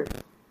 whoever.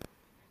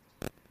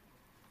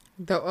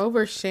 The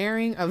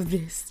oversharing of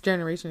this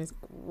generation is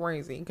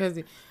crazy. Because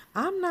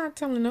I'm not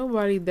telling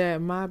nobody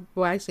that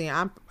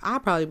I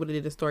probably would have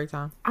did a story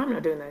time. I'm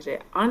not doing that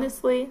shit.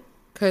 Honestly,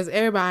 Because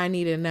everybody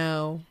need to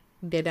know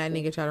that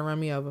nigga tried to run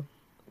me over.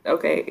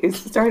 okay, it's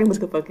starting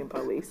with the fucking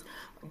police.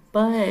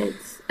 But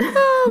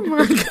Oh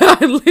my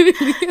God,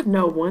 literally.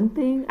 no, one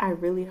thing I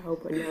really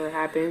hope never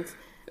happens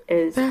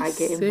is I That's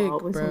get sick,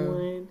 involved with bro.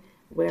 someone,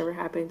 whatever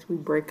happens, we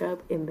break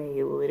up and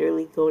they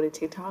literally go to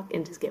TikTok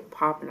and just get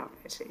popping off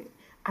that shit.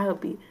 I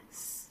would be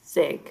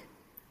sick.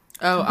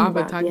 Oh, Talking I've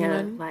been about, talking yeah,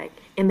 about it? like,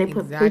 and they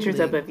put pictures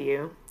up Exactly. of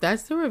you.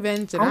 That's the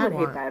revenge that I I would hate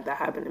want. that if that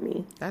happened to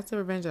me. That's the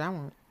revenge that I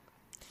want.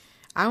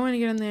 I want to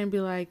get on there and be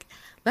like,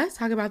 let's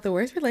talk about the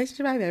worst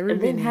relationship I've ever And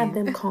been then have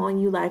in. them calling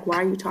you like, why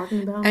are you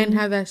talking about And me?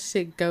 have that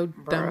shit go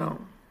dummy.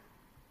 Bro,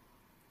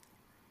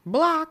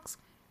 Blocks.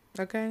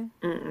 Okay?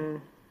 I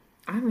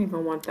don't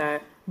even want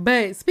that.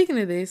 But speaking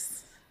of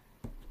this,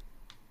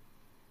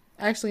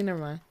 actually, never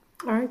mind.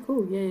 All right,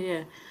 cool.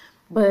 Yeah.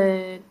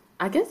 But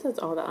I guess that's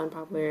all the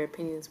unpopular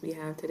opinions we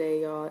have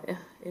today, y'all.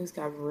 It was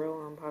got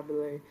real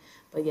unpopular.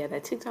 But yeah,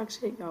 that TikTok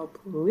shit, y'all,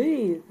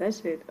 please. That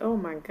shit, oh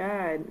my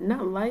God.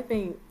 Not life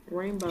ain't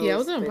rainbows. Yeah, it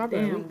was an but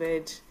unpopular damn,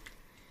 week. bitch.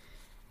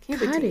 Keep it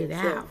to Cut it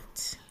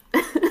yourself.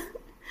 out.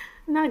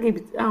 Not keep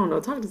it. I don't know.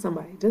 Talk to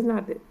somebody. Just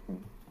not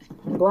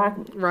block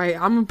me. Right.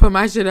 I'm gonna put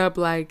my shit up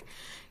like,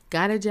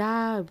 got a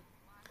job.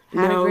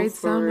 Had a No, great for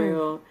summer.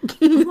 real.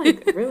 I'm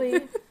like,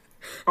 really?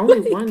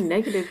 Only one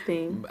negative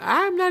thing.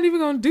 I'm not even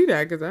gonna do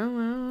that because I don't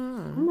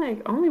know. I'm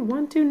like, only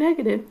 1, 2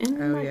 negative.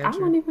 And I'm Oh, like, yeah, I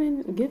true. won't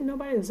even give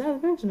nobody the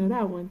satisfaction of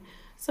that one.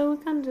 So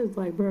it's kind of just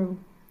like, bro,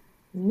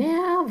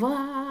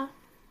 never.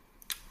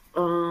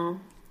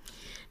 Um,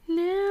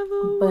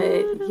 Never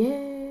but would.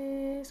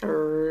 yes,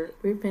 sir,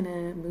 we're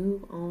gonna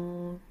move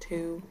on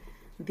to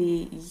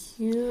the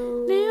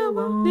you Never,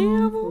 wrong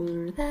never.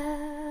 for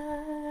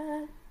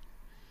that.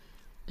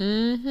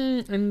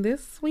 And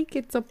this week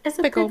it's a It's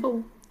a pickle.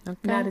 pickle, Okay.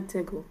 not a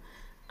tickle.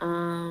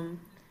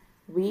 Um,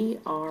 we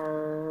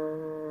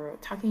are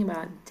talking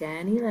about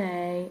Danny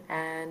Lay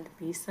and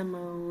B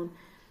Simone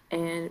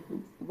and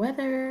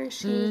whether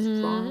she's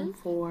wrong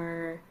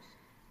for,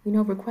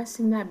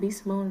 requesting that B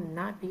Simone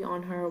not be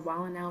on her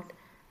Wildin' Out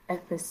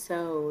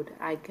episode.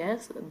 I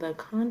guess the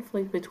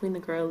conflict between the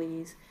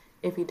girlies,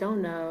 if you don't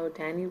know,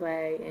 Danny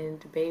Lay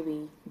and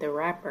Baby, the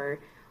rapper,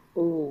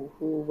 who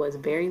was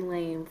very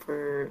lame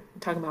for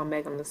talking about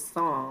Meg on the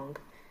song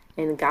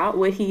and got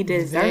what he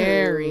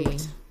Very.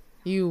 deserved.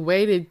 You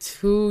waited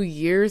 2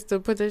 years to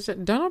put this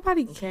shit. Don't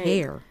nobody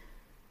Okay. care.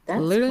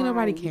 That's Literally why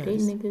nobody you date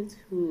cares. niggas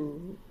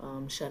who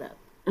shut up.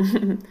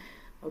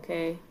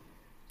 Okay.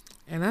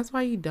 And that's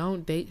why you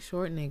don't date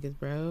short niggas,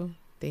 bro.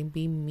 They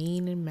be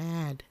mean and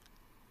mad.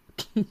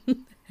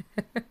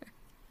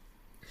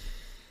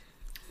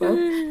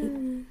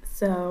 Well,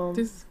 so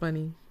This is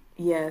funny.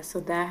 yeah, so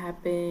that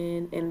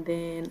happened, and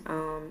then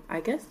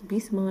I guess B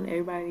Simone,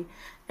 everybody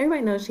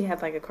knows she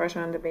had like a crush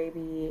on the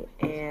baby,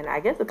 and I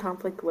guess the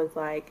conflict was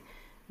like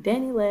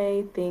Danny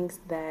Lay thinks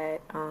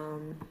that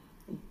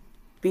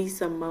B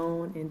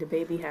Simone and the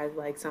baby has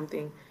like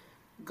something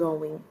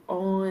going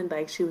on,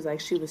 like she was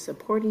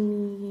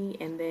supporting me,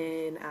 and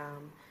then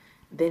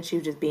she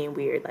was just being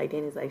weird. Like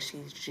Danny's like she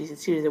was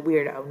a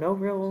weirdo, no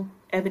real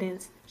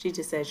evidence. She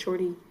just said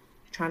Shorty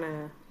trying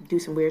to do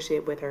some weird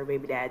shit with her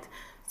baby dads.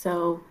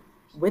 So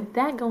with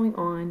that going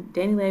on,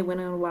 Danny Lay went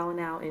on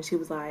Wildin' Out, and she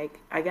was like,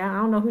 I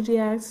don't know who she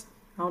asked.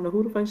 I don't know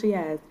who the fuck she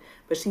asked,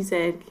 but she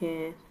said,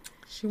 She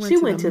she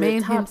went went to to the the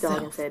man top dog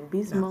and himself. said,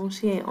 B Simone,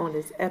 she ain't on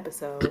this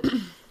episode.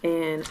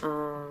 And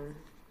Or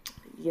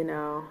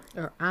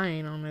I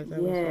ain't on this yeah,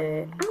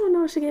 episode. I don't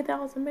know if she get that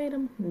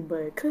ultimatum,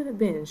 but it could have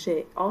been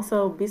shit.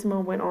 Also, B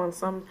Simone went on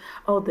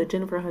the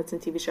Jennifer Hudson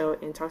TV show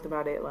and talked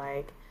about it.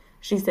 Like,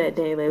 she said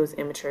Danny Lay was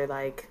immature,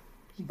 like,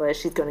 but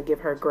she's gonna give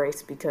her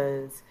grace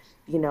because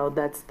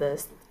that's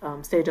the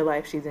stage of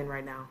life she's in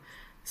right now.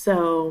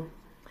 So,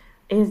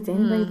 is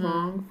Danny Lay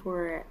wrong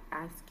for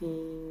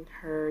asking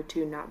her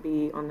to not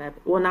be on that?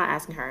 Well, not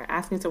asking her,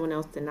 asking someone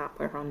else to not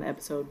put her on the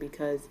episode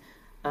because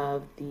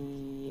of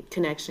the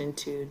connection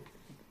to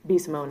B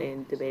Simone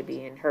and the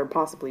baby and her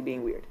possibly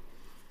being weird.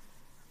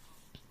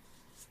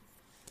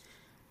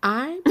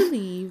 I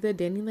believe that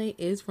Danny Lay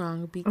is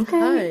wrong because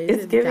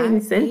It's giving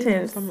that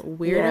sentence. is some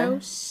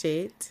weirdo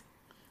shit.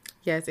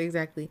 Yes,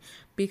 exactly.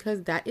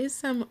 Because that is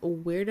some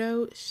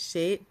weirdo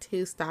shit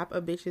to stop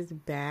a bitch's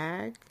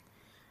bag.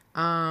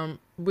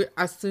 We're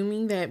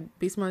assuming that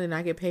B Simone did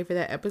not get paid for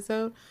that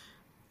episode.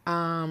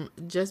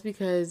 Just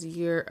because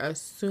you're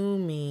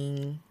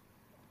assuming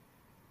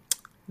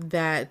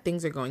that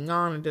things are going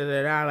on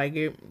and like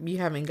you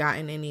haven't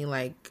gotten any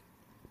like,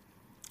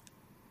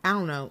 I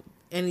don't know,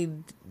 any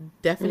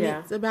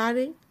definites about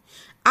it.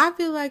 I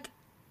feel like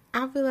I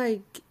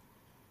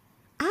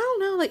don't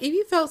know, like if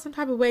you felt some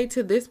type of way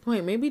to this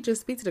point, maybe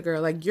just speak to the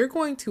girl. Like, you're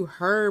going to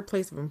her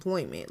place of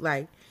employment,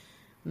 like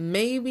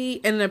maybe,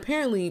 and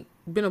apparently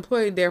been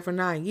employed there for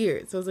 9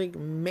 years. So it's like,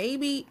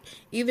 maybe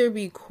either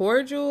be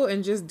cordial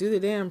and just do the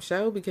damn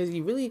show, because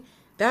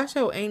that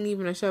show ain't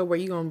even a show where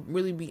you gonna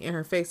really be in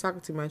her face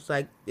talking too much.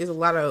 Like, there's a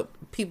lot of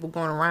people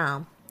going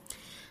around.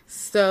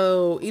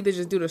 So either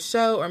just do the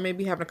show or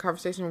maybe having a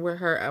conversation with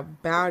her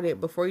about it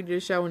before you do the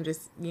show, and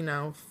just,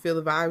 feel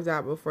the vibes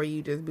out before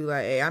you just be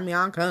like, hey, I mean,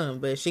 I'll come,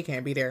 but she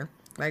can't be there.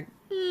 Like,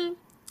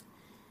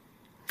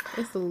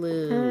 it's a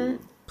little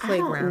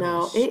playground. I don't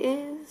know. It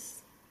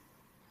is.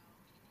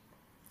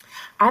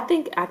 I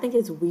think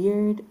it's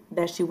weird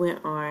that she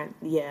went on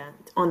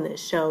the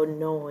show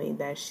knowing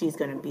that she's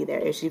gonna be there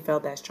if she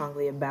felt that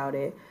strongly about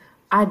it.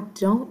 I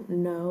don't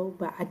know,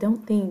 but I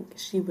don't think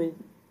she would,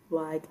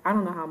 like, I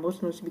don't know how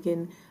emotional she'd be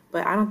getting,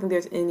 but I don't think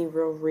there's any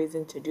real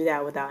reason to do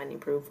that without any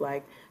proof.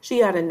 Like, she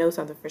gotta know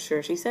something for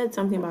sure. She said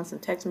something about some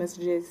text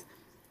messages,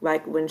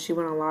 like when she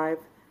went on live.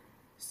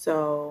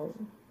 So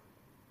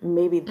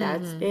maybe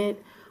that's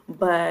it.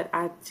 But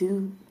I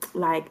do,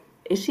 like,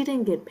 if she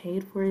didn't get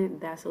paid for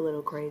it, that's a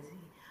little crazy.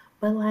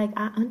 But, like,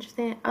 I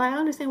understand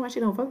why she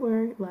don't fuck with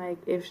her. Like,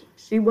 if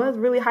she was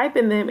really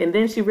hyping them and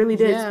then she really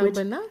did switch.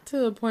 But not to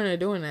the point of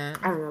doing that.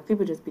 I don't know.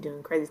 People just be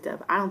doing crazy stuff.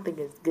 I don't think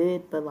it's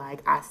good, but,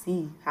 like, I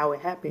see how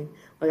it happened.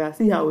 Like, I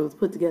see how it was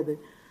put together.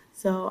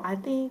 So I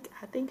think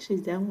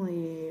she's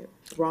definitely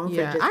wrong for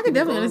just I could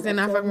definitely understand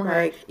not fucking with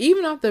her.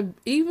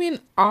 Even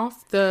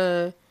off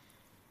the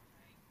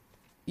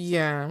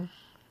Yeah.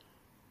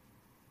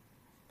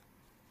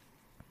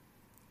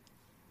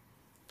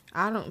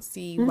 I don't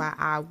see why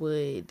I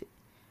would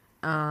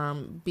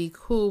be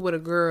cool with a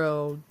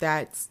girl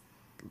that's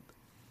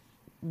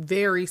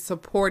very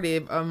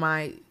supportive of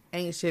my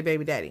ain't shit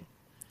baby daddy.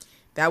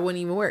 That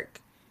wouldn't even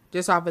work.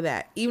 Just off of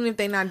that. Even if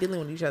they not dealing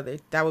with each other,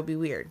 that would be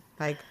weird.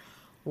 Like,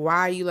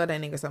 why you love that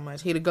nigga so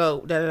much? He the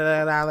GOAT. Da, da,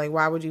 da, da. Like,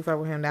 why would you fuck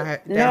with him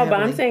that No, heavily? but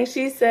I'm saying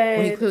she said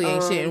When he clearly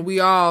ain't shit, and we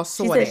all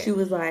saw that. She said she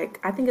was like,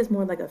 I think it's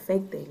more like a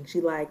fake thing.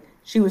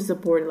 She was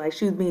supporting, like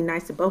she was being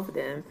nice to both of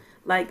them.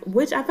 Like,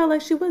 which I felt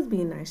like she was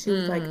being nice. She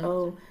was like,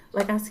 oh,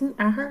 like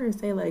I heard her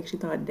say like she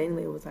thought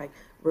Danny was like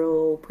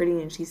real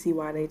pretty and she see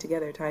why they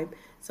together type.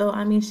 So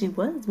I mean, she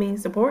was being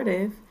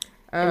supportive.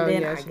 And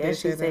then I guess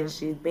she said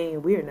she's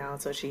being weird now,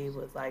 so she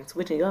was like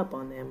switching up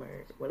on them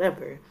or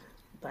whatever.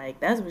 Like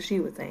that's what she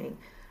was saying.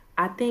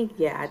 I think,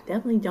 yeah, I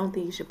definitely don't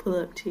think you should pull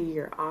up to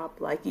your op.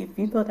 Like if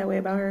you felt that way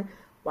about her,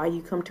 why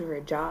you come to her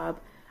job?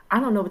 I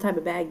don't know what type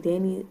of bag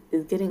Danny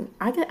is getting.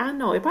 I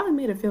know it probably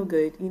made her feel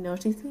good. You know,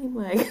 she seemed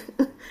like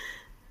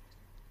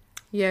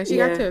yeah, she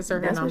got to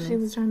assert her that's what she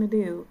was trying to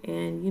do,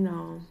 and you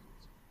know,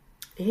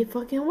 it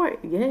fucking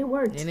worked. Yeah, it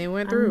worked, and it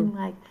went through. I mean,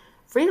 like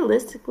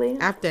realistically,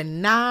 after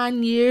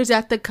 9 years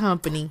at the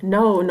company,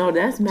 no,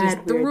 that's mad just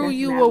weird. Threw that's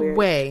you mad away.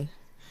 Weird.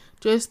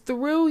 Just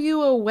threw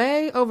you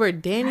away over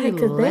Danny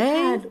Lay. They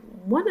had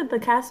one of the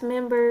cast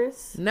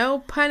members. No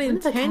pun intended. One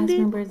of the cast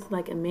members,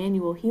 like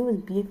Emmanuel, he was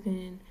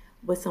beefing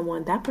with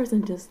someone. That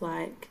person just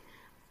like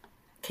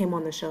came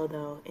on the show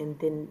though and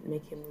didn't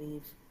make him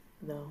leave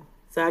though.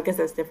 So I guess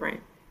that's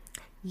different.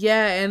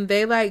 Yeah, and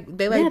they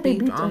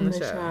beefed on the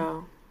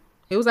show.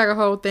 It was like a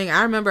whole thing.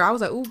 I remember I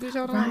was like, "Ooh, bitch,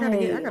 hold on,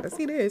 I gotta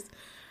see this."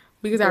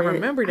 Because I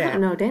remember that. I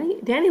don't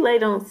know. Danny Lay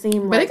don't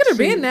seem but like it could have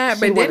been that.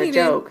 But Danny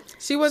didn't.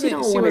 She wasn't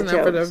up for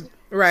the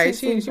right.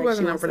 She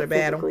wasn't up for the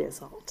battle.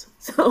 Assault.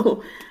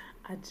 So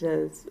I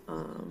just.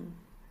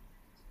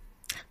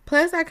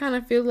 Plus, I kind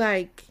of feel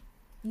like,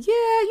 yeah,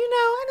 you know,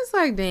 I just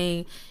like,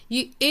 dang,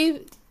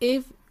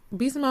 if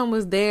B Simone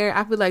was there,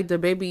 I feel like the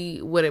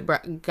baby would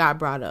have got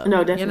brought up. No,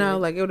 definitely. You know,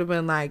 like it would have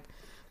been like,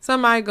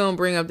 somebody gonna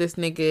bring up this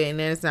nigga, and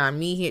then it's not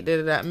me hit. Da,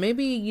 da, da.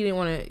 Maybe you didn't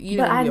want to. You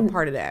didn't want to be a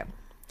part of that.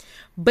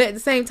 But at the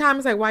same time,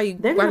 it's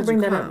like, they're gonna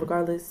bring that up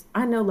regardless.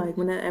 I know, like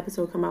when that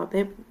episode come out,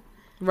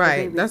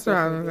 right. That's what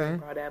I was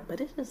saying. But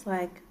it's just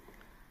like,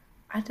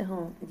 I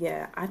don't.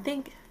 Yeah, I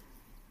think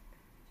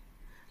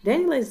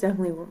Danny Lay's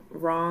definitely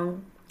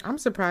wrong. I'm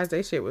surprised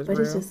that shit was real.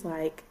 But it's just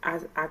like I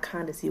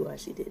kind of see why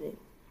she did it.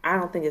 I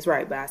don't think it's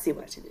right, but I see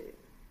why she did it.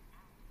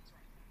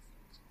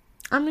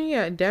 I mean,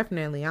 yeah,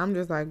 definitely. I'm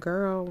just like,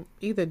 girl,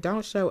 either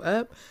don't show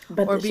up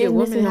or be a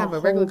woman and have a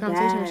regular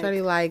conversation with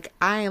Shawty. Like,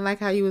 I ain't like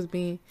how you was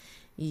being.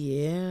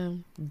 Yeah,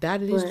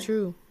 that is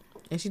true.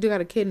 And she do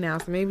got a kid now,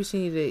 so maybe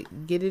she need to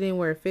get it in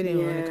where it fit in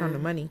when it comes to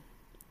money.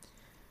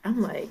 I'm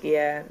like,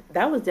 yeah,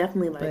 that was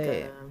definitely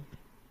like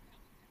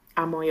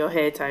I'm on your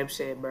head type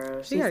shit,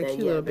 bro. She got a cute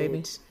little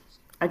baby.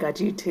 I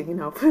got you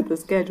taking off the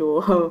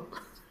schedule.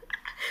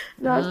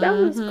 No, that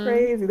was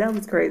crazy. That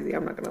was crazy.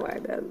 I'm not gonna lie,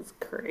 that was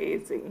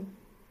crazy.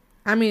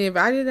 I mean, if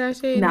I did that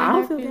shit, I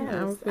would feel gas.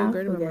 I would feel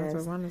great about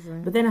myself,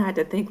 honestly. But then I had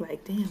to think,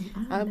 like,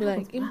 damn, I'd be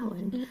like,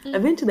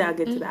 eventually I'll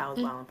get to the I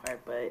was wilding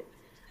part, but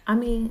I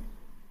mean,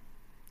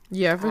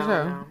 yeah, for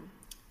sure.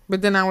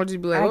 But then I would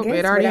just be like,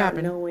 it already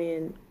happened.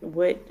 Knowing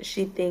what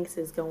she thinks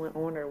is going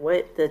on or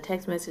what the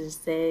text message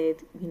said,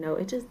 you know,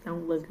 it just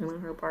don't look good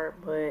on her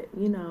part. But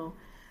you know,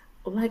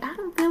 like I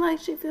don't feel like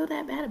she feel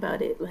that bad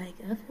about it. Like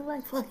I feel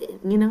like fuck it,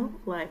 you know,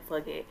 like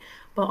fuck it.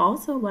 But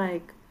also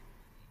like.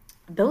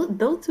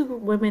 Those two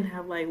women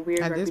have like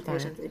weird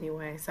reputations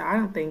anyway, so I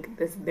don't think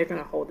they're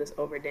gonna hold this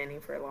over Danny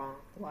for long.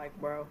 Like,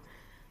 bro,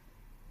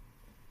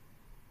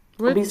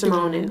 B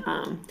Simone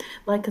and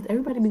like, cause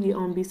everybody be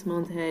on B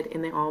Simone's head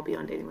and they all be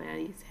on Danny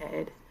Lady's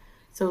head,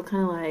 so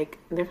kind of like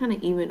they're kind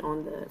of even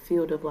on the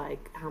field of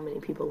like how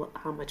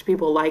much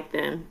people like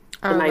them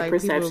and like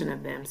perception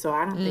of them. So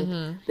I don't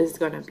think this is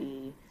gonna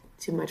be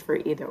too much for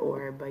either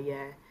or. But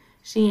yeah.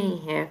 She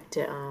ain't have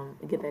to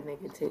get that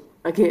nigga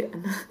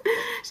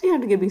she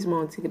have to get B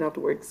Simone ticket off the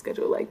work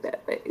schedule like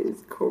that. That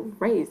is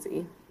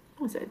crazy.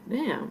 I said,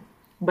 damn.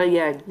 But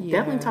yeah,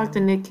 definitely talk to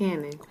Nick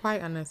Cannon.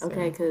 Quite unnecessary.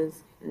 Okay,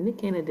 because Nick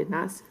Cannon did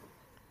not.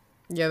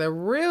 Yeah, the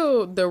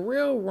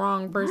real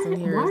wrong person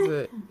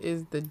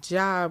is the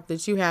job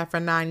that you had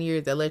for 9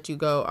 years that let you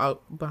go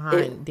out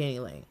behind Danny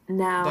Lane.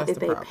 Now, if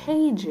they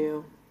paid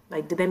you,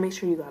 like, did they make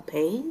sure you got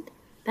paid?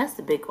 That's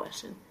the big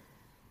question.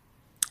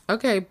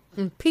 Okay,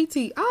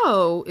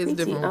 PTO is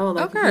different.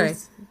 Like okay,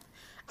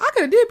 I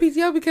could have did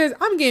PTO because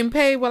I'm getting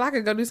paid. Well, I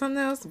could go do something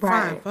else.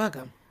 Right. Fine, fuck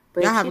them.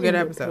 Y'all have a good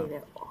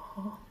episode.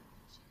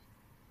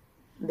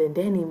 Then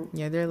Danny,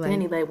 they're like,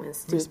 Danny Lay went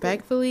stupid.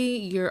 Respectfully,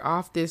 you're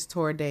off this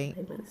tour date.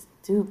 They went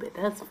stupid.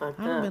 That's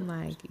fucked up. I've been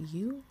like,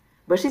 you?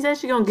 But she said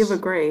she gonna give her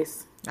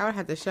grace. I would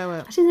have to show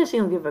up. She said she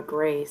gonna give her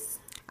grace.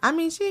 I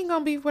mean, she ain't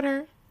gonna beef with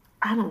her.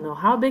 I don't know.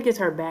 How big is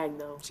her bag,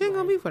 though? She ain't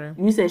gonna beef with her.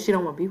 You said she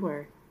don't want to beef with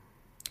her.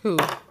 Who?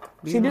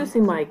 She do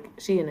seem like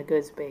she in a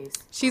good space.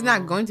 She's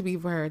not going to be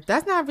for her.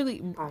 That's not really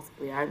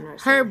possibly. I'm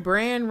not her sure.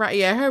 brand, right?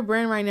 Yeah, her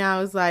brand right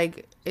now is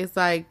like, it's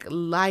like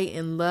light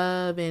and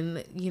love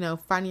and, you know,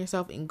 finding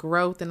yourself in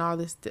growth and all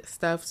this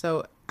stuff.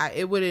 So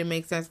it wouldn't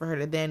make sense for her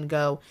to then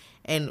go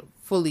and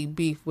fully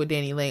beef with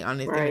DaniLeigh on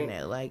this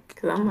internet. Like,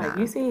 because I'm like,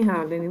 you seen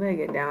how DaniLeigh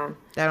get down?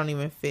 That don't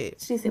even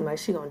fit. She seemed like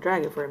she gonna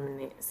drag it for a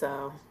minute,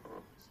 so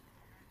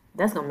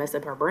that's gonna mess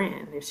up her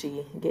brand if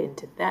she get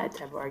into that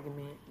type of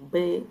argument.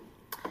 But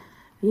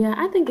yeah,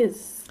 I think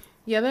it's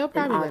they'll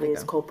probably an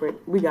obvious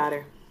culprit. We got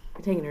her.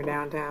 We're taking her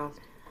downtown.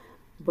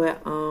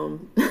 But to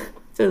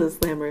the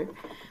slammer.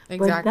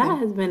 Exactly. But that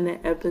has been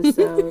the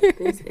episode.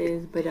 This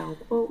is But Don't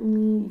Quote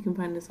Me. You can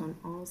find us on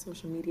all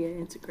social media,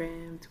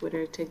 Instagram,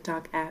 Twitter,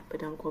 TikTok at But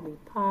Don't Quote Me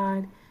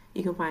Pod.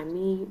 You can find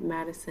me,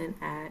 Madison,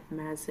 at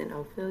Madison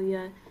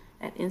Ophelia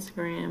at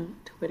Instagram,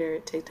 Twitter,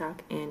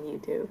 TikTok, and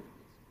YouTube.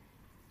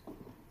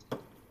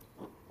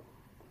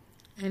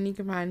 And you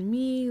can find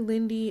me,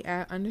 Lindy,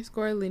 at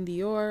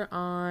 _Lindior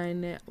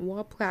on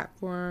all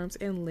platforms,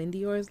 and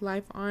Lindyor's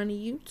Life on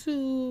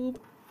YouTube.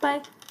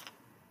 Bye.